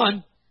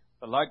 21.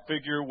 The like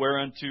figure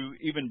whereunto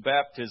even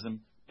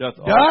baptism doth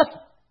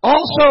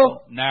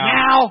also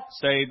now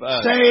save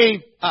us.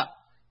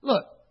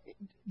 Look,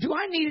 do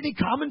I need any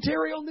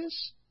commentary on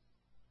this?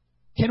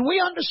 Can we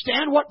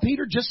understand what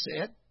Peter just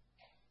said?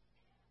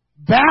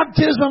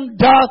 Baptism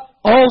doth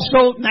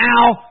also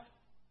now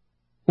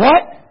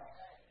what?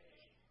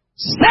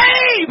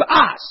 Save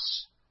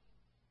us!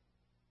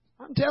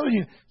 I'm telling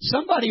you,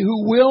 somebody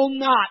who will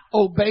not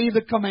obey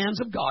the commands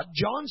of God,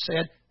 John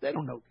said, they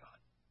don't know God.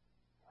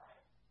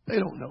 They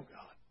don't know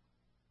God.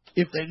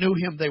 If they knew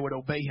Him, they would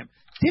obey Him.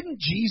 Didn't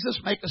Jesus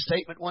make a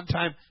statement one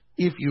time,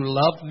 if you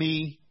love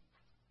me,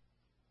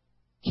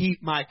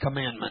 keep my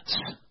commandments?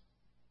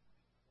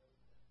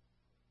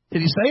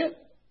 Did He say it?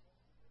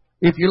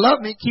 If you love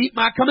me, keep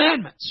my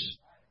commandments.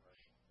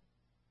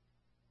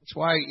 That's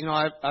why,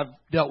 I've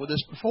dealt with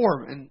this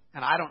before, and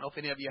I don't know if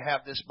any of you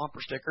have this bumper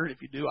sticker.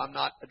 If you do, I'm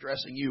not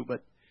addressing you,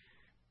 but,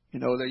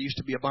 there used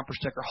to be a bumper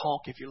sticker,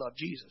 honk if you love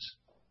Jesus.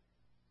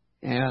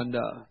 And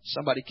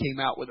somebody came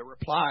out with a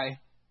reply,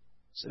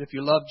 said, if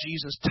you love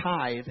Jesus,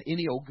 tithe,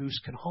 any old goose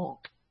can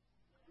honk.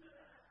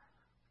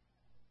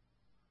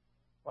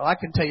 Well, I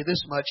can tell you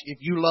this much, if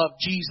you love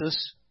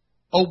Jesus,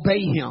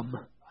 obey Him.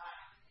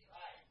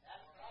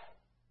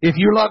 If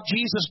you love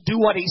Jesus, do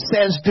what He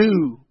says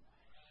do.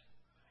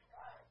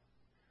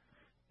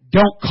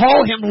 Don't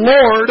call Him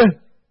Lord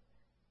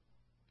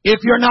if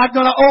you're not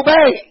going to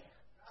obey.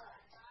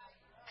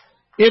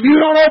 If you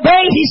don't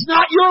obey, He's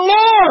not your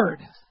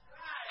Lord.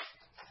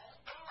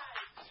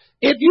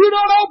 If you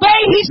don't obey,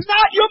 He's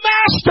not your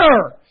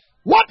master.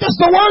 What does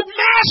the word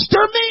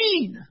master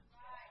mean?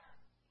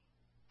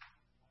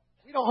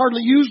 We don't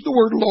hardly use the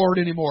word Lord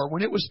anymore.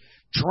 When it was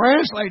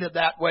translated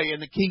that way in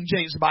the King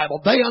James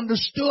Bible, they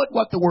understood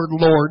what the word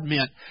Lord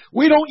meant.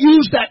 We don't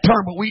use that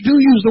term, but we do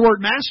use the word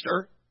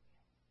master.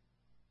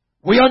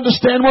 We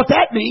understand what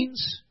that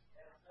means.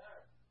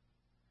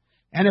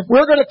 And if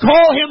we're going to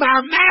call Him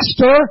our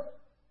master,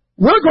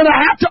 we're going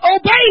to have to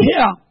obey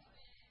Him.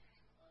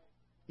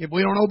 If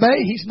we don't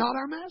obey, He's not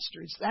our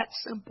master. It's that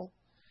simple.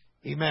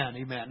 Amen,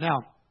 amen. Now,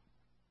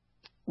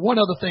 one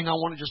other thing I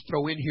want to just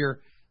throw in here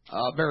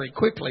very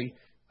quickly.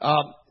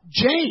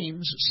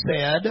 James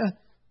said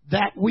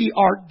that we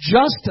are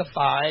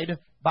justified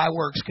by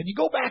works. Can you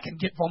go back and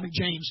get for me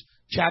James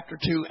chapter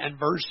 2 and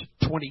verse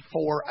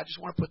 24? I just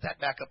want to put that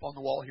back up on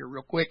the wall here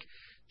real quick.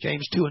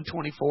 James 2 and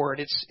 24,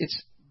 and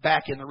it's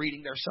back in the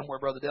reading there somewhere,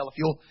 Brother Dale. If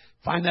you'll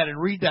find that and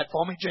read that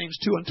for me, James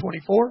 2 and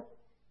 24.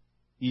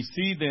 Ye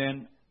see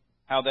then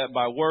how that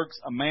by works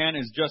a man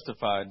is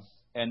justified,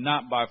 and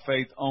not by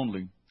faith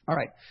only. All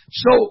right.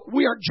 So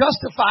we are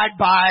justified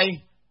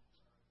by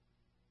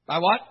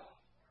what?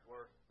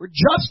 We're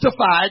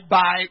justified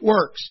by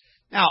works.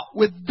 Now,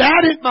 with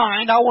that in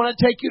mind, I want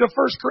to take you to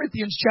 1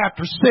 Corinthians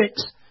chapter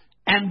 6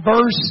 and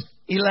verse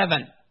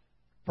 11.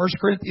 1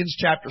 Corinthians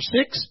chapter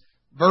 6,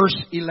 verse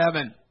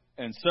 11.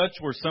 And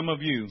such were some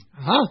of you,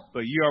 Uh-huh.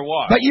 but ye are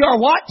washed. But you are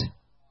what?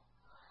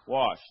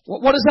 Washed.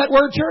 What is that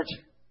word, church?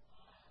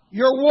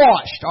 You're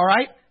washed, all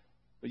right?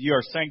 But ye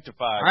are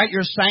sanctified. All right,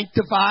 you're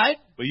sanctified.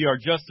 But ye are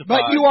justified.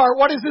 But you are,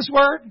 what is this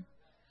word?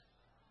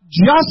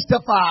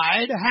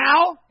 Justified.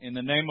 How? In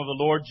the name of the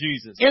Lord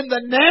Jesus. In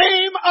the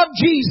name of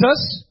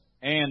Jesus.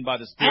 And by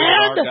the Spirit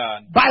of our God.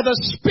 And by the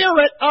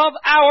Spirit of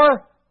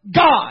our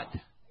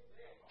God.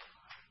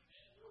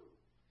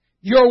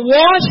 You're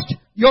washed.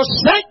 You're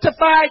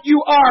sanctified.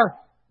 You are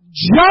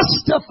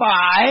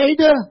justified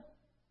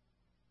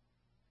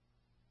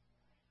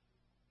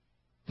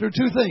through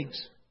two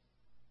things.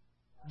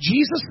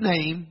 Jesus'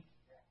 name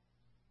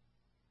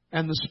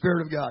and the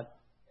Spirit of God.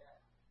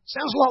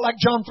 Sounds a lot like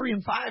John 3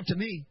 and 5 to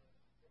me.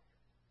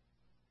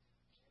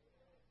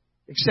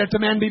 Except a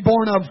man be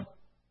born of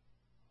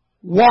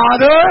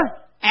water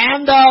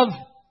and of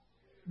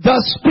the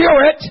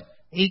Spirit,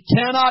 he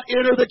cannot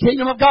enter the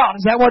kingdom of God.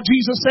 Is that what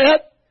Jesus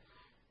said?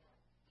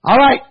 All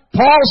right.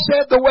 Paul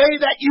said the way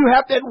that you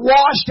have been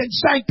washed and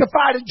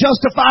sanctified and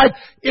justified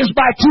is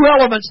by two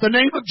elements, the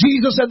name of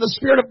Jesus and the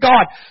Spirit of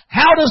God.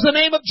 How does the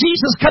name of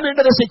Jesus come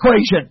into this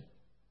equation?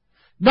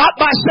 Not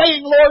by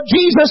saying Lord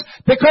Jesus,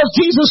 because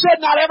Jesus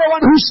said not everyone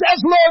who says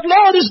Lord,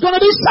 Lord is going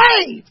to be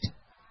saved.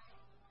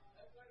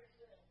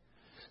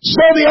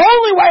 So the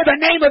only way the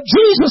name of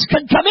Jesus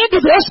can come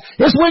into this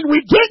is when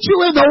we get you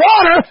in the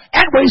water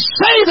and we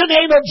say the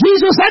name of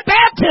Jesus at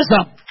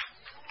baptism.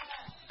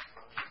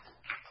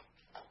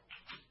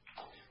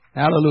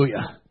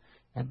 Hallelujah.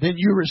 And then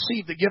you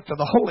receive the gift of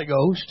the Holy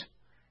Ghost.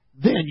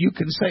 Then you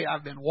can say,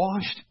 I've been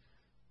washed,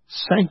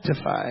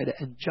 sanctified,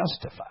 and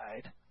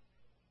justified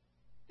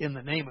in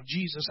the name of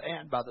Jesus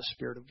and by the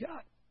Spirit of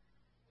God.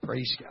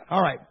 Praise God.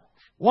 All right.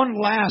 One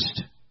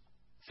last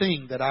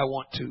thing that I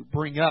want to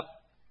bring up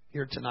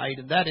here tonight,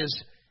 and that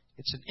is,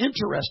 it's an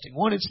interesting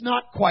one. It's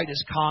not quite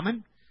as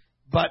common,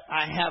 but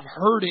I have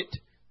heard it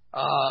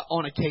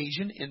on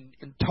occasion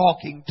in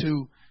talking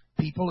to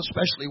people,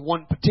 especially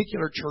one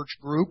particular church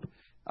group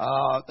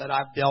that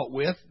I've dealt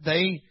with.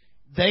 They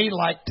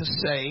like to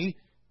say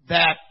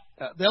that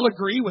they'll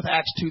agree with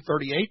Acts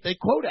 2:38. They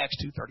quote Acts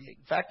 2:38.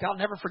 In fact, I'll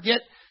never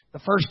forget the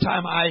first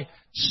time I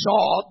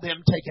saw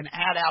them take an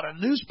ad out in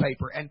a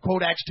newspaper and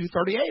quote Acts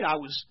 2:38. I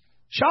was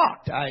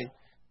shocked.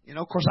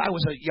 Of course, I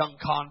was a young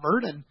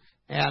convert, and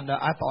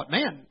I thought,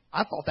 man,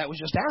 I thought that was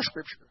just our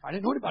scripture. I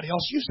didn't know anybody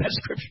else used that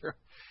scripture.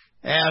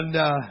 And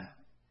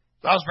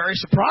I was very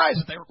surprised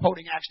that they were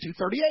quoting Acts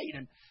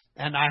 2:38.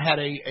 And I had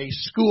a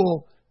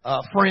school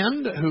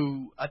friend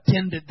who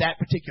attended that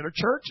particular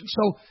church. And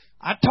so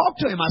I talked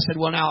to him. I said,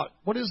 well, now,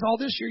 what is all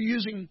this? You're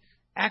using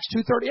Acts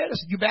 2:38. I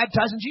said, you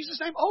baptize in Jesus'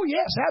 name? Oh,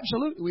 yes,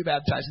 absolutely. We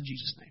baptize in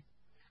Jesus' name.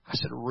 I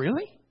said,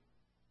 really?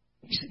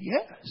 He said,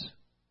 yes.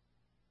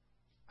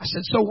 I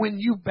said, so when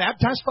you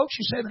baptize folks,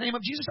 you say the name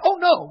of Jesus? Oh,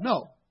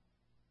 no.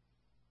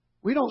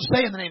 We don't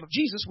say in the name of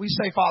Jesus. We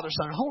say Father,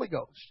 Son, and Holy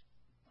Ghost.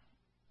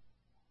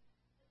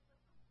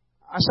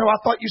 I said,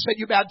 I thought you said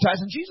you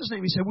baptize in Jesus'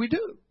 name. He said, we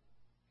do.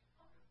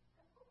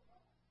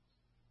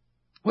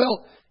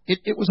 Well,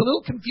 it was a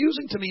little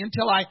confusing to me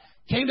until I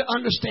came to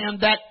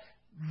understand that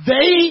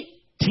they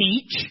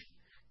teach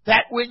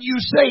that when you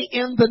say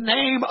in the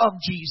name of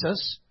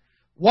Jesus,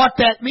 what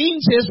that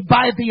means is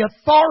by the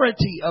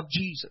authority of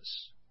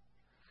Jesus.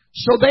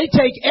 So they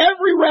take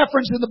every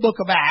reference in the book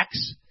of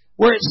Acts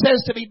where it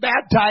says to be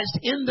baptized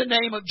in the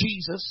name of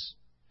Jesus,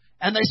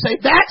 and they say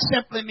that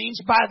simply means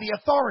by the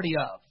authority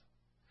of.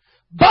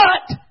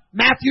 But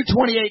Matthew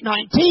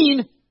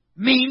 28:19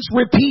 means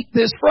repeat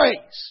this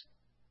phrase,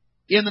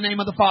 in the name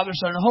of the Father,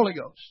 Son, and Holy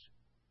Ghost.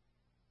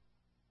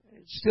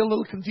 It's still a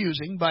little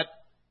confusing, but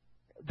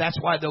that's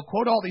why they'll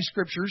quote all these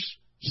scriptures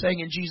saying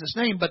in Jesus'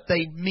 name, but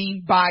they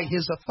mean by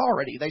His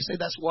authority. They say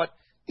that's what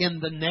in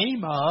the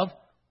name of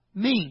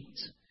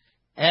means.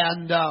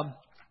 And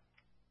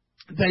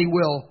they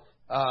will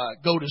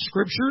go to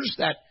scriptures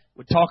that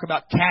would talk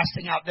about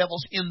casting out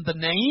devils in the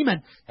name,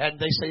 and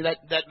they say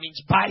that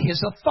means by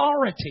His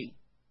authority.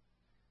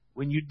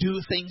 When you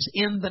do things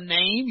in the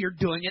name, you're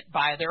doing it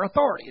by their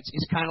authority.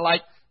 It's kind of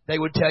like They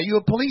would tell you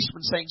a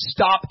policeman saying,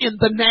 stop in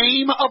the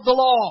name of the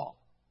law.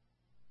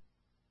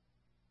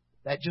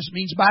 That just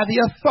means by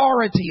the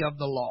authority of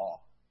the law.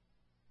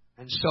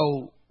 And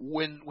so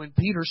when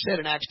Peter said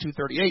in Acts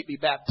 2:38, be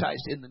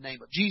baptized in the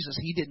name of Jesus,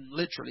 he didn't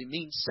literally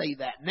mean say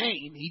that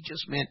name. He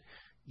just meant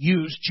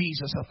use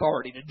Jesus'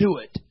 authority to do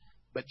it.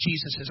 But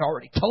Jesus has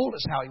already told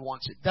us how He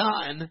wants it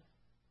done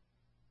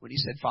when He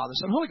said Father,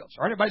 Son, Holy Ghost.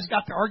 All right, everybody's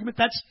got the argument?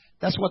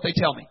 That's what they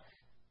tell me.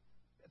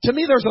 To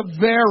me, there's a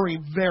very,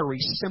 very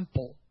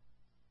simple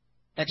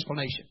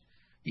explanation.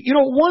 You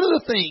know, one of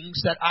the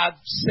things that I've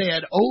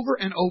said over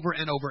and over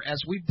and over as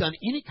we've done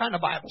any kind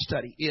of Bible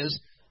study is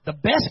the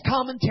best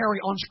commentary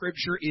on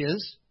Scripture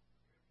is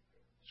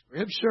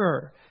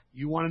Scripture.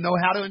 You want to know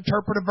how to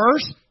interpret a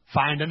verse?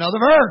 Find another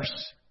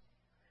verse.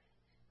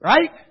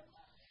 Right?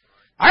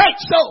 All right,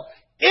 so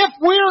if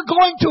we're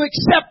going to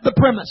accept the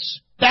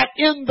premise that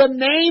in the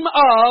name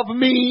of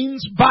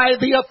means by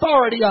the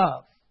authority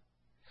of,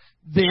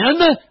 then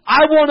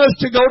I want us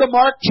to go to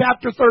Mark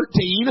chapter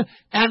 13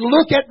 and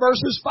look at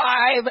verses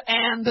 5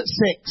 and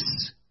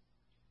 6.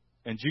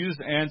 And Jesus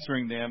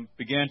answering them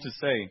began to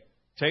say,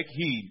 take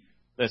heed,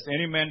 lest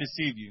any man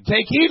deceive you.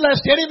 Take heed,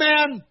 lest any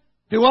man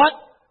do what?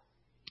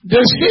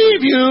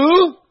 Deceive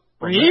you.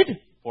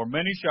 Read. For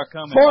many shall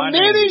come in For my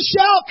many name.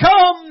 shall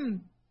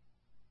come.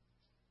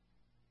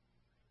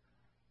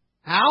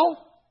 How?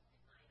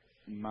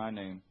 In my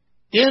name.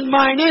 In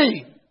my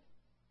name.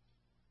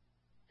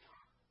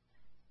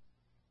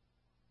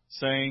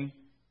 Saying,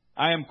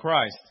 I am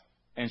Christ,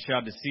 and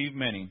shall deceive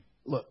many.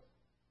 Look,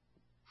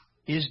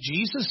 is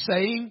Jesus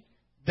saying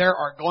there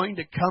are going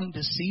to come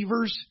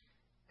deceivers?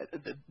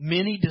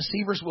 Many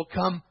deceivers will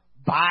come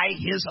by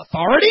His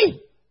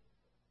authority?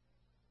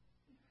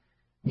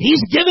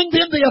 He's giving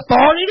them the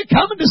authority to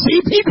come and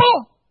deceive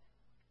people?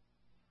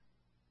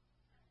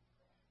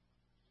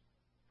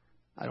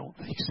 I don't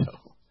think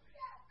so.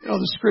 You know,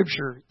 the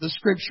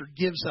Scripture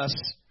gives us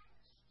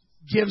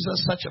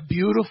such a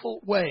beautiful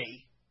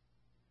way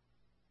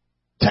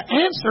to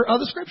answer of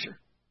the Scripture.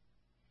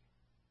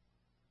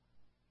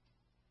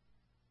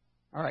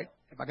 All right,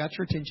 have I got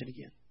your attention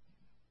again?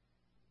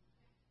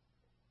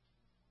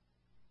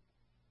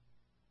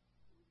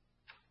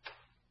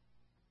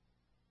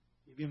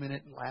 Give you a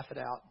minute and laugh it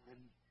out, and then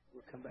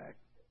we'll come back.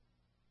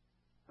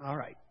 All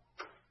right.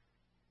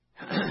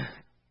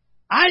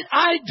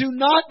 I do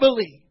not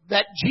believe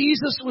that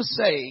Jesus was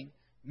saying,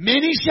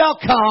 many shall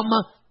come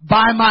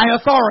by my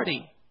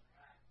authority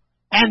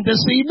and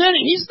deceive many.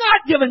 He's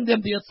not giving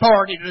them the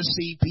authority to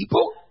deceive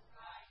people.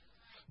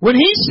 When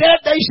He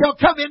said they shall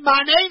come in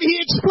my name, He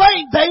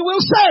explained they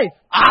will say,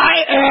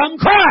 I am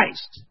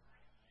Christ.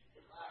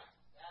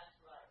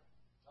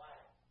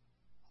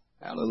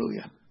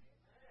 Hallelujah.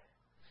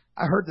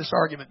 I heard this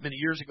argument many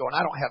years ago, and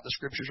I don't have the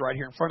Scriptures right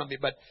here in front of me,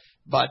 but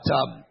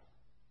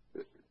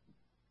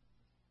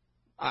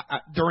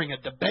during a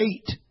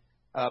debate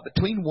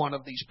between one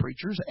of these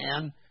preachers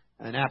and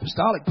an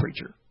apostolic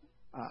preacher,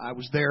 I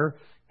was there,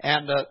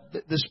 and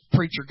this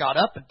preacher got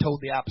up and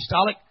told the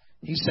apostolic,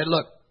 he said,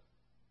 look,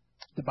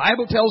 the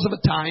Bible tells of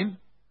a time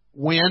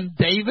when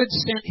David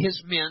sent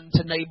his men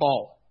to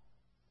Nabal.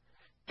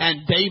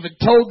 And David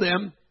told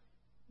them,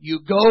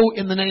 you go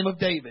in the name of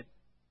David,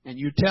 and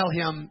you tell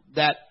him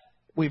that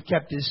we've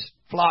kept his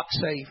flock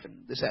safe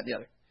and this, that, and the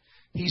other.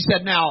 He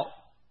said, now,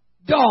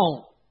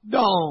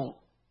 don't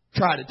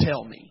try to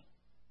tell me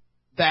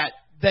that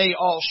they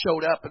all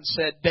showed up and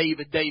said,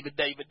 David, David,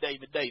 David,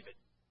 David, David.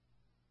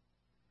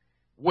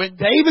 When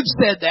David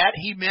said that,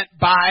 he meant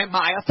by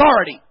my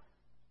authority.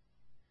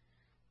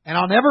 And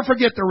I'll never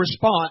forget the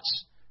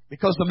response,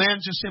 because the man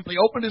just simply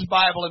opened his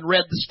Bible and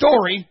read the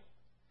story.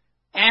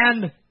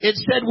 And it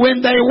said,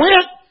 when they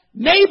went,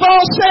 Nabal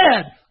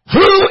said,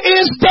 who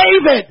is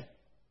David?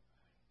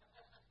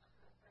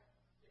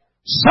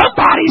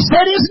 Somebody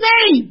said his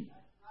name.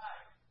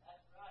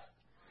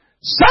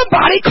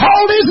 Somebody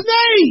called his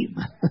name.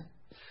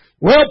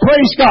 Well,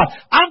 praise God.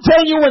 I'm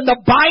telling you, when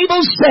the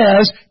Bible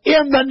says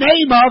in the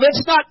name of,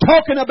 it's not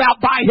talking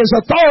about by His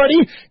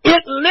authority.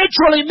 It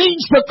literally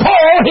means to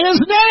call His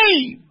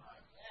name.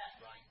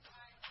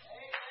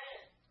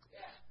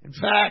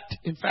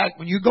 In fact,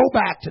 when you go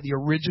back to the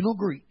original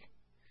Greek,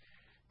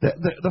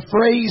 the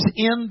phrase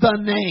in the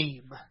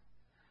name,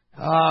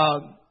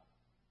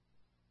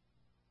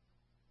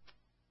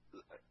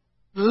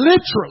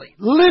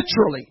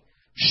 literally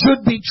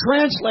should be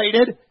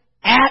translated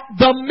at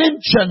the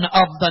mention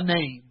of the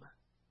name.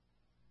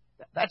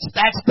 That's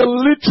the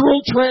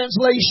literal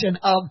translation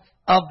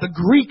of the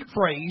Greek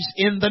phrase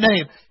in the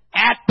name.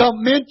 At the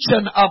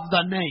mention of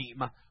the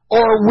name,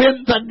 or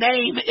when the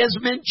name is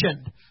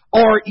mentioned,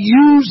 or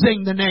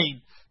using the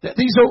name.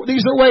 These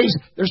are ways.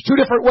 There's two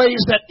different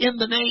ways that in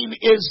the name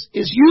is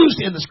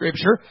used in the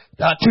Scripture.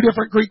 Two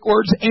different Greek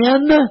words: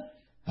 en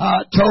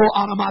to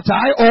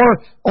onomatai,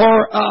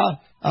 or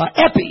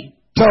epi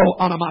to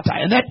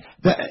onomatai. And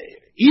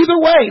either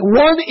way,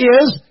 one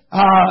is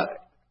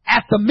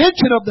at the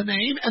mention of the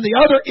name, and the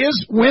other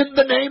is when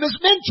the name is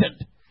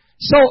mentioned.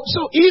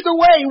 So either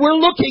way, we're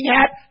looking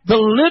at the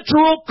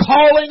literal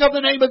calling of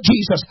the name of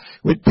Jesus.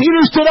 When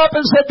Peter stood up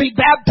and said, be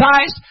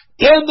baptized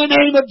in the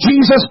name of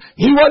Jesus,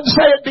 he wasn't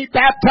saying be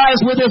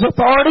baptized with his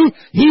authority.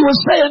 He was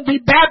saying be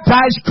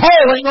baptized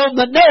calling on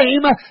the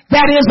name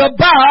that is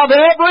above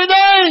every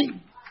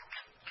name.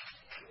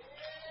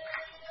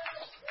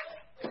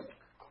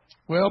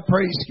 Well,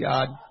 praise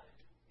God.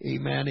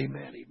 Amen,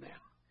 amen, amen.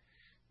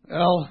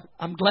 Well,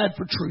 I'm glad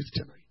for truth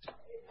tonight.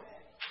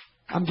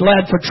 I'm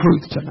glad for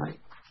truth tonight.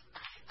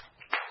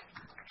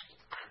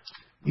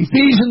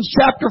 Ephesians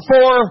chapter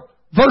 4,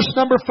 verse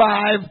number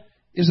 5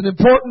 is an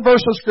important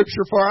verse of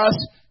Scripture for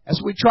us as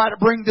we try to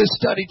bring this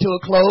study to a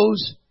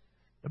close.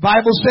 The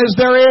Bible says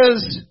there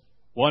is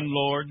one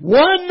Lord.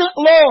 One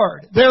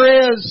Lord.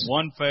 There is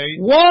one faith.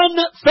 One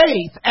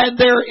faith. And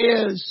there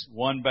is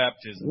one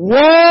baptism.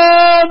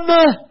 One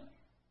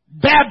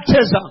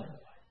baptism.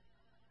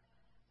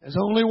 There's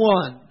only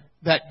one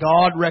that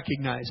God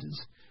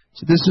recognizes.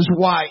 So this is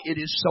why it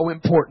is so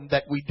important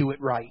that we do it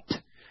right.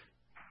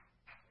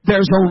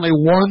 There's only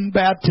one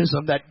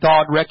baptism that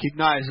God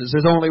recognizes.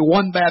 There's only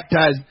one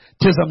baptism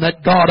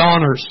that God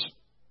honors.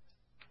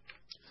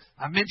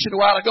 I mentioned a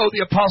while ago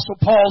the Apostle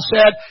Paul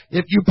said,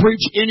 if you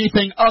preach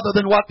anything other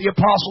than what the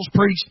apostles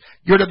preached,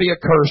 you're to be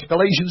accursed.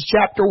 Galatians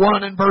chapter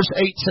 1 and verse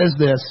 8 says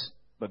this.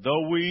 But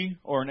though we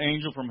or an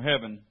angel from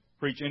heaven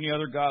preach any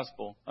other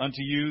gospel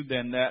unto you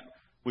than that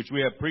which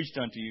we have preached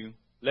unto you,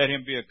 let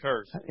him be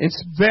accursed.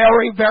 It's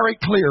very, very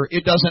clear.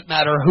 It doesn't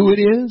matter who it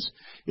is.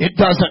 It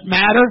doesn't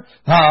matter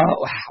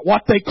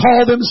what they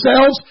call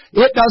themselves.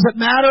 It doesn't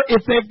matter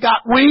if they've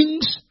got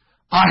wings,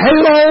 a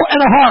halo,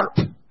 and a harp.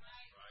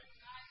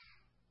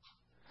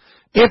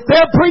 If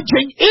they're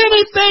preaching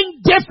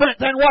anything different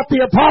than what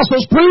the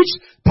apostles preached,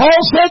 Paul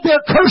said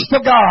they're cursed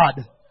of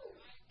God.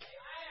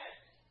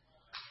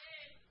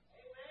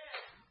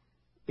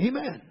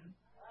 Amen.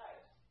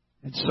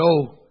 And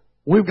so,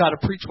 we've got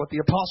to preach what the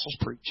apostles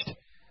preached.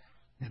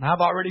 And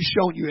I've already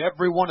shown you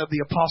every one of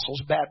the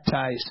apostles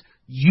baptized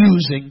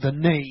using the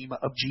name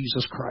of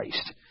Jesus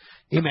Christ.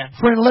 Amen.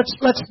 Friend,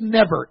 let's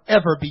never,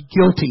 ever be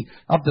guilty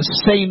of the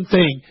same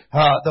thing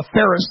the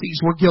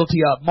Pharisees were guilty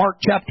of. Mark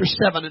chapter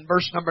 7 and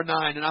verse number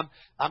 9. And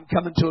I'm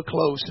coming to a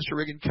close. Sister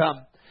Regan,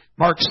 come.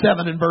 Mark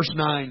 7 and verse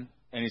 9.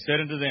 And he said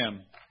unto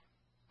them,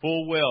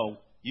 full well,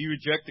 ye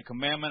reject the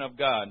commandment of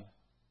God,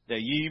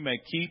 that ye may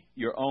keep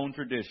your own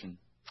tradition.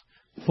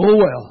 Full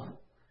well,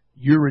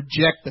 you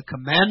reject the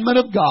commandment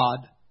of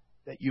God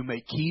that you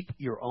may keep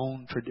your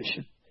own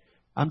tradition.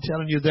 I'm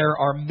telling you, there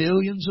are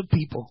millions of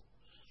people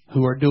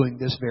who are doing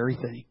this very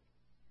thing.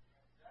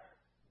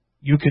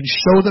 You can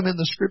show them in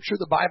the Scripture,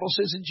 the Bible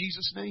says in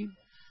Jesus' name,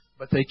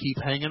 but they keep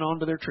hanging on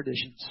to their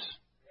traditions.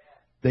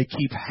 They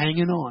keep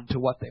hanging on to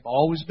what they've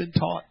always been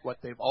taught,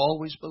 what they've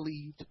always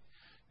believed.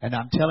 And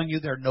I'm telling you,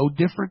 they're no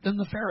different than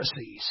the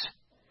Pharisees.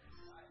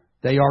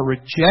 They are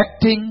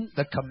rejecting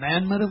the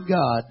commandment of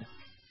God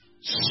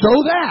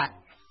so that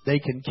they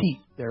can keep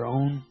their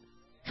own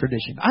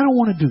tradition. I don't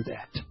want to do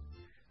that.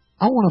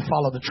 I want to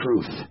follow the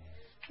truth.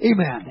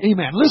 Amen.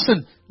 Amen.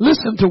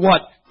 Listen to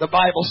what the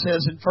Bible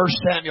says in 1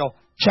 Samuel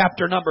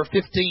chapter number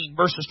 15,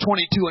 verses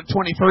 22 and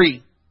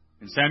 23.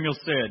 And Samuel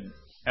said,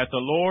 hath the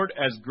Lord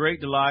as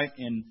great delight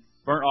in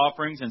burnt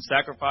offerings and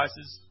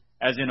sacrifices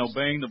as in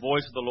obeying the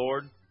voice of the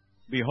Lord?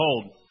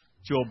 Behold,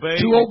 to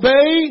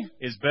obey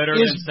is better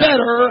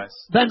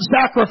than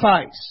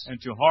sacrifice. And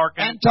to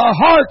hearken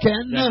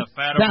than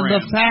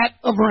the fat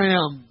of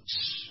rams.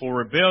 For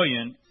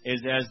rebellion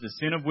is as the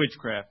sin of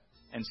witchcraft,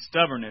 and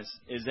stubbornness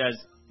is as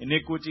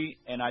iniquity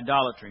and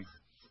idolatry.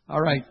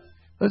 All right,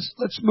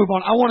 let's move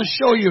on. I want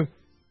to show you.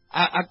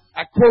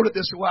 I quoted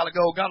this a while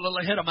ago. Got a little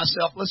ahead of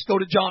myself. Let's go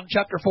to John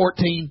chapter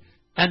 14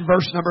 and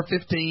verse number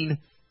 15.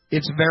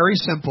 It's very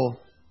simple.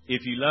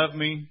 If you love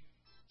me,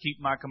 keep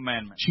my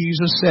commandments.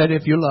 Jesus said,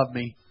 if you love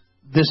me,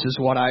 this is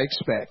what I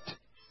expect.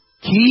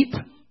 Keep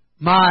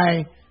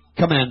my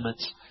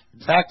commandments.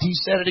 In fact, he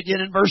said it again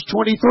in verse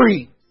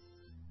 23.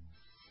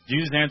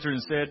 Jesus answered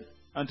and said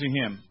unto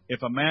him,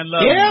 if a man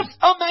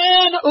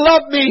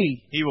love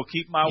me, he will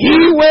keep my word.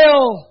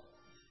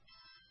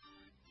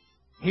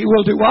 He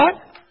will do what?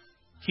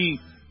 Keep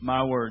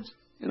my words.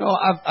 You know,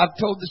 I've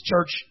told this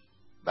church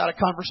about a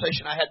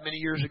conversation I had many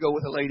years ago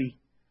with a lady.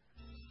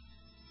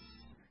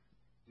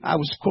 I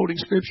was quoting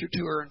Scripture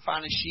to her, and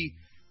finally she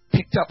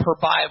picked up her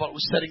Bible. It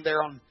was sitting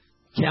there on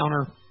the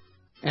counter,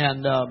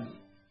 and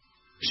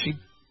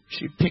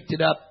she picked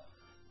it up,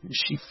 and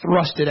she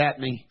thrust it at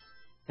me,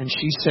 and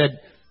she said,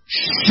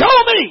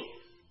 show me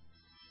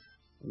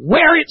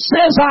where it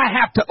says I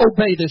have to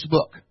obey this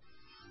book.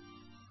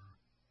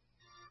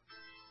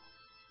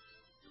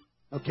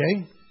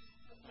 Okay?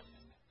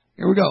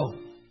 Here we go.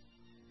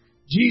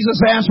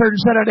 Jesus answered and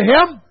said unto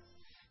him,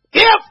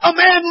 if a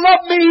man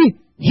love me,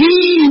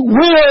 he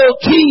will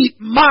keep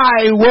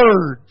my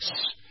words,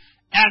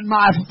 and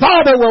my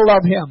Father will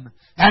love him,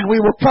 and we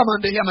will come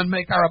unto him and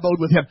make our abode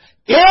with him.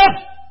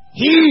 If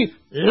he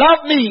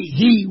love me,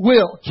 he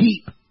will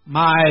keep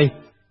my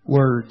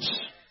words.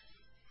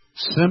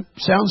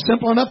 Sounds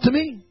simple enough to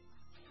me.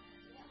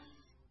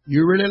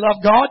 You really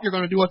love God, you're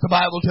going to do what the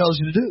Bible tells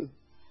you to do.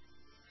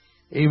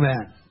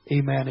 Amen.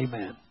 Amen.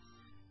 Amen.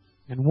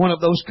 And one of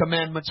those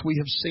commandments we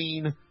have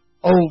seen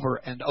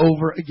over and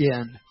over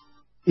again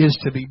is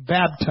to be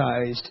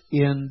baptized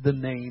in the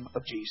name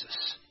of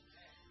Jesus.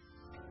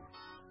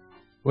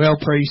 Well,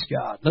 praise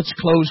God. Let's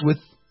close with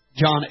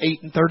John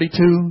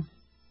 8:32.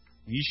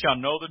 Ye shall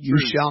know the truth. You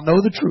shall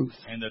know the truth.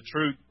 And the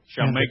truth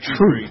shall make you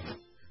free.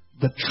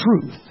 The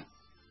truth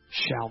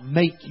shall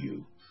make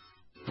you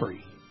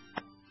free.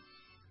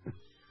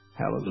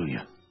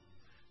 Hallelujah.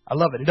 I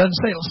love it. It doesn't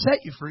say it'll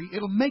set you free.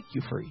 It'll make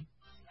you free.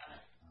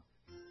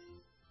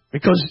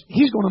 Because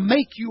He's going to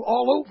make you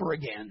all over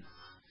again.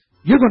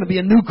 You're going to be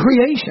a new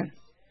creation.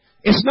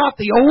 It's not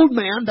the old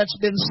man that's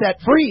been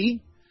set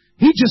free.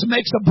 He just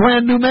makes a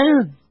brand new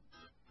man.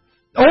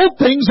 Old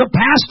things are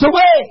passed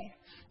away,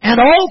 and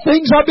all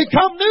things are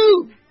become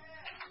new.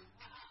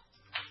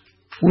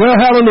 Well,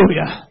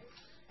 hallelujah.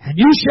 And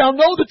you shall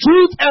know the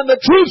truth, and the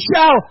truth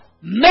shall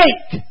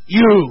make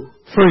you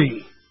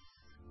free.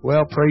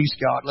 Well, praise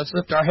God. Let's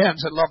lift our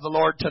hands and love the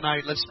Lord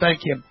tonight. Let's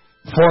thank Him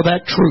for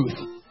that truth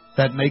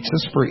that makes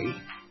us free.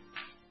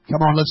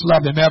 Come on, let's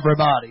love Him,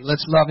 everybody.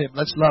 Let's love Him.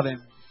 Let's love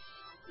Him.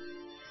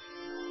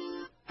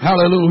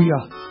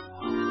 Hallelujah.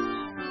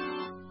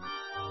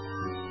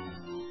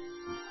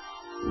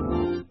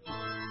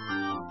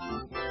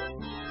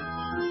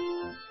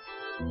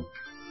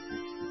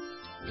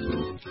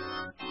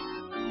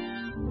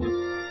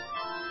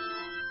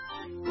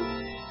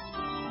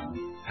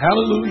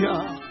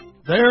 Hallelujah.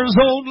 There's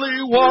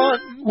only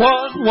one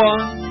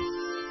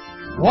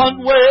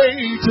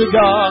way to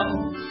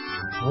God.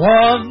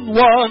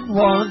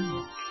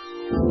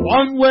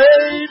 One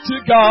way to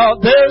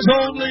God. There's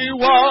only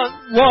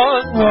one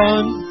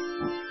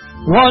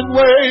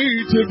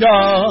way to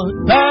God.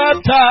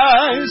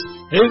 Baptized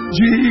in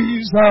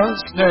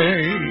Jesus'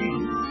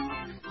 name.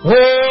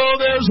 Oh,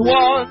 there's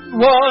one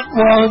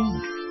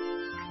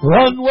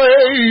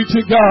way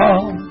to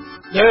God.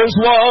 There's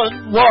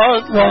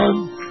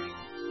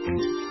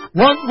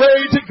one way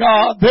to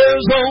God.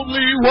 There's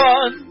only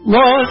one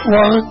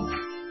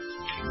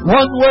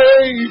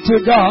way to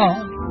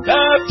God.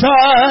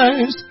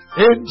 Baptized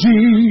in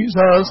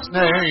Jesus'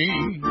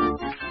 name.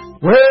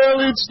 Well,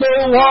 it's the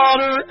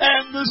water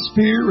and the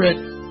Spirit.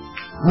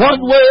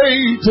 One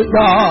way to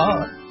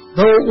God.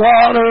 The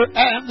water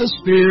and the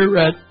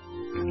Spirit.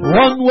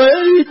 One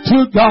way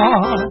to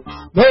God.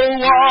 The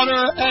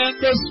water and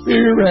the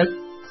Spirit.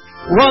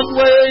 One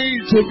way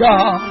to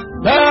God.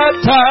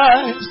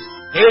 Baptized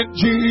in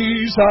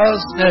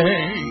Jesus'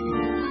 name.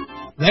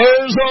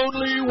 There's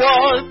only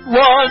one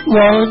way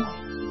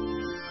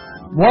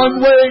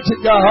to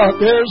God.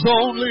 There's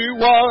only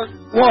one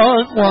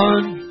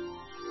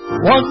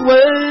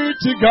way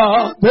to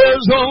God.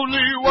 There's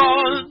only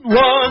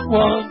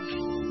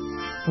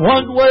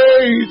one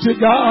way to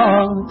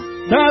God.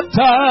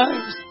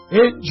 Baptized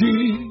in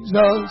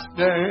Jesus'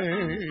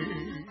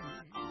 name.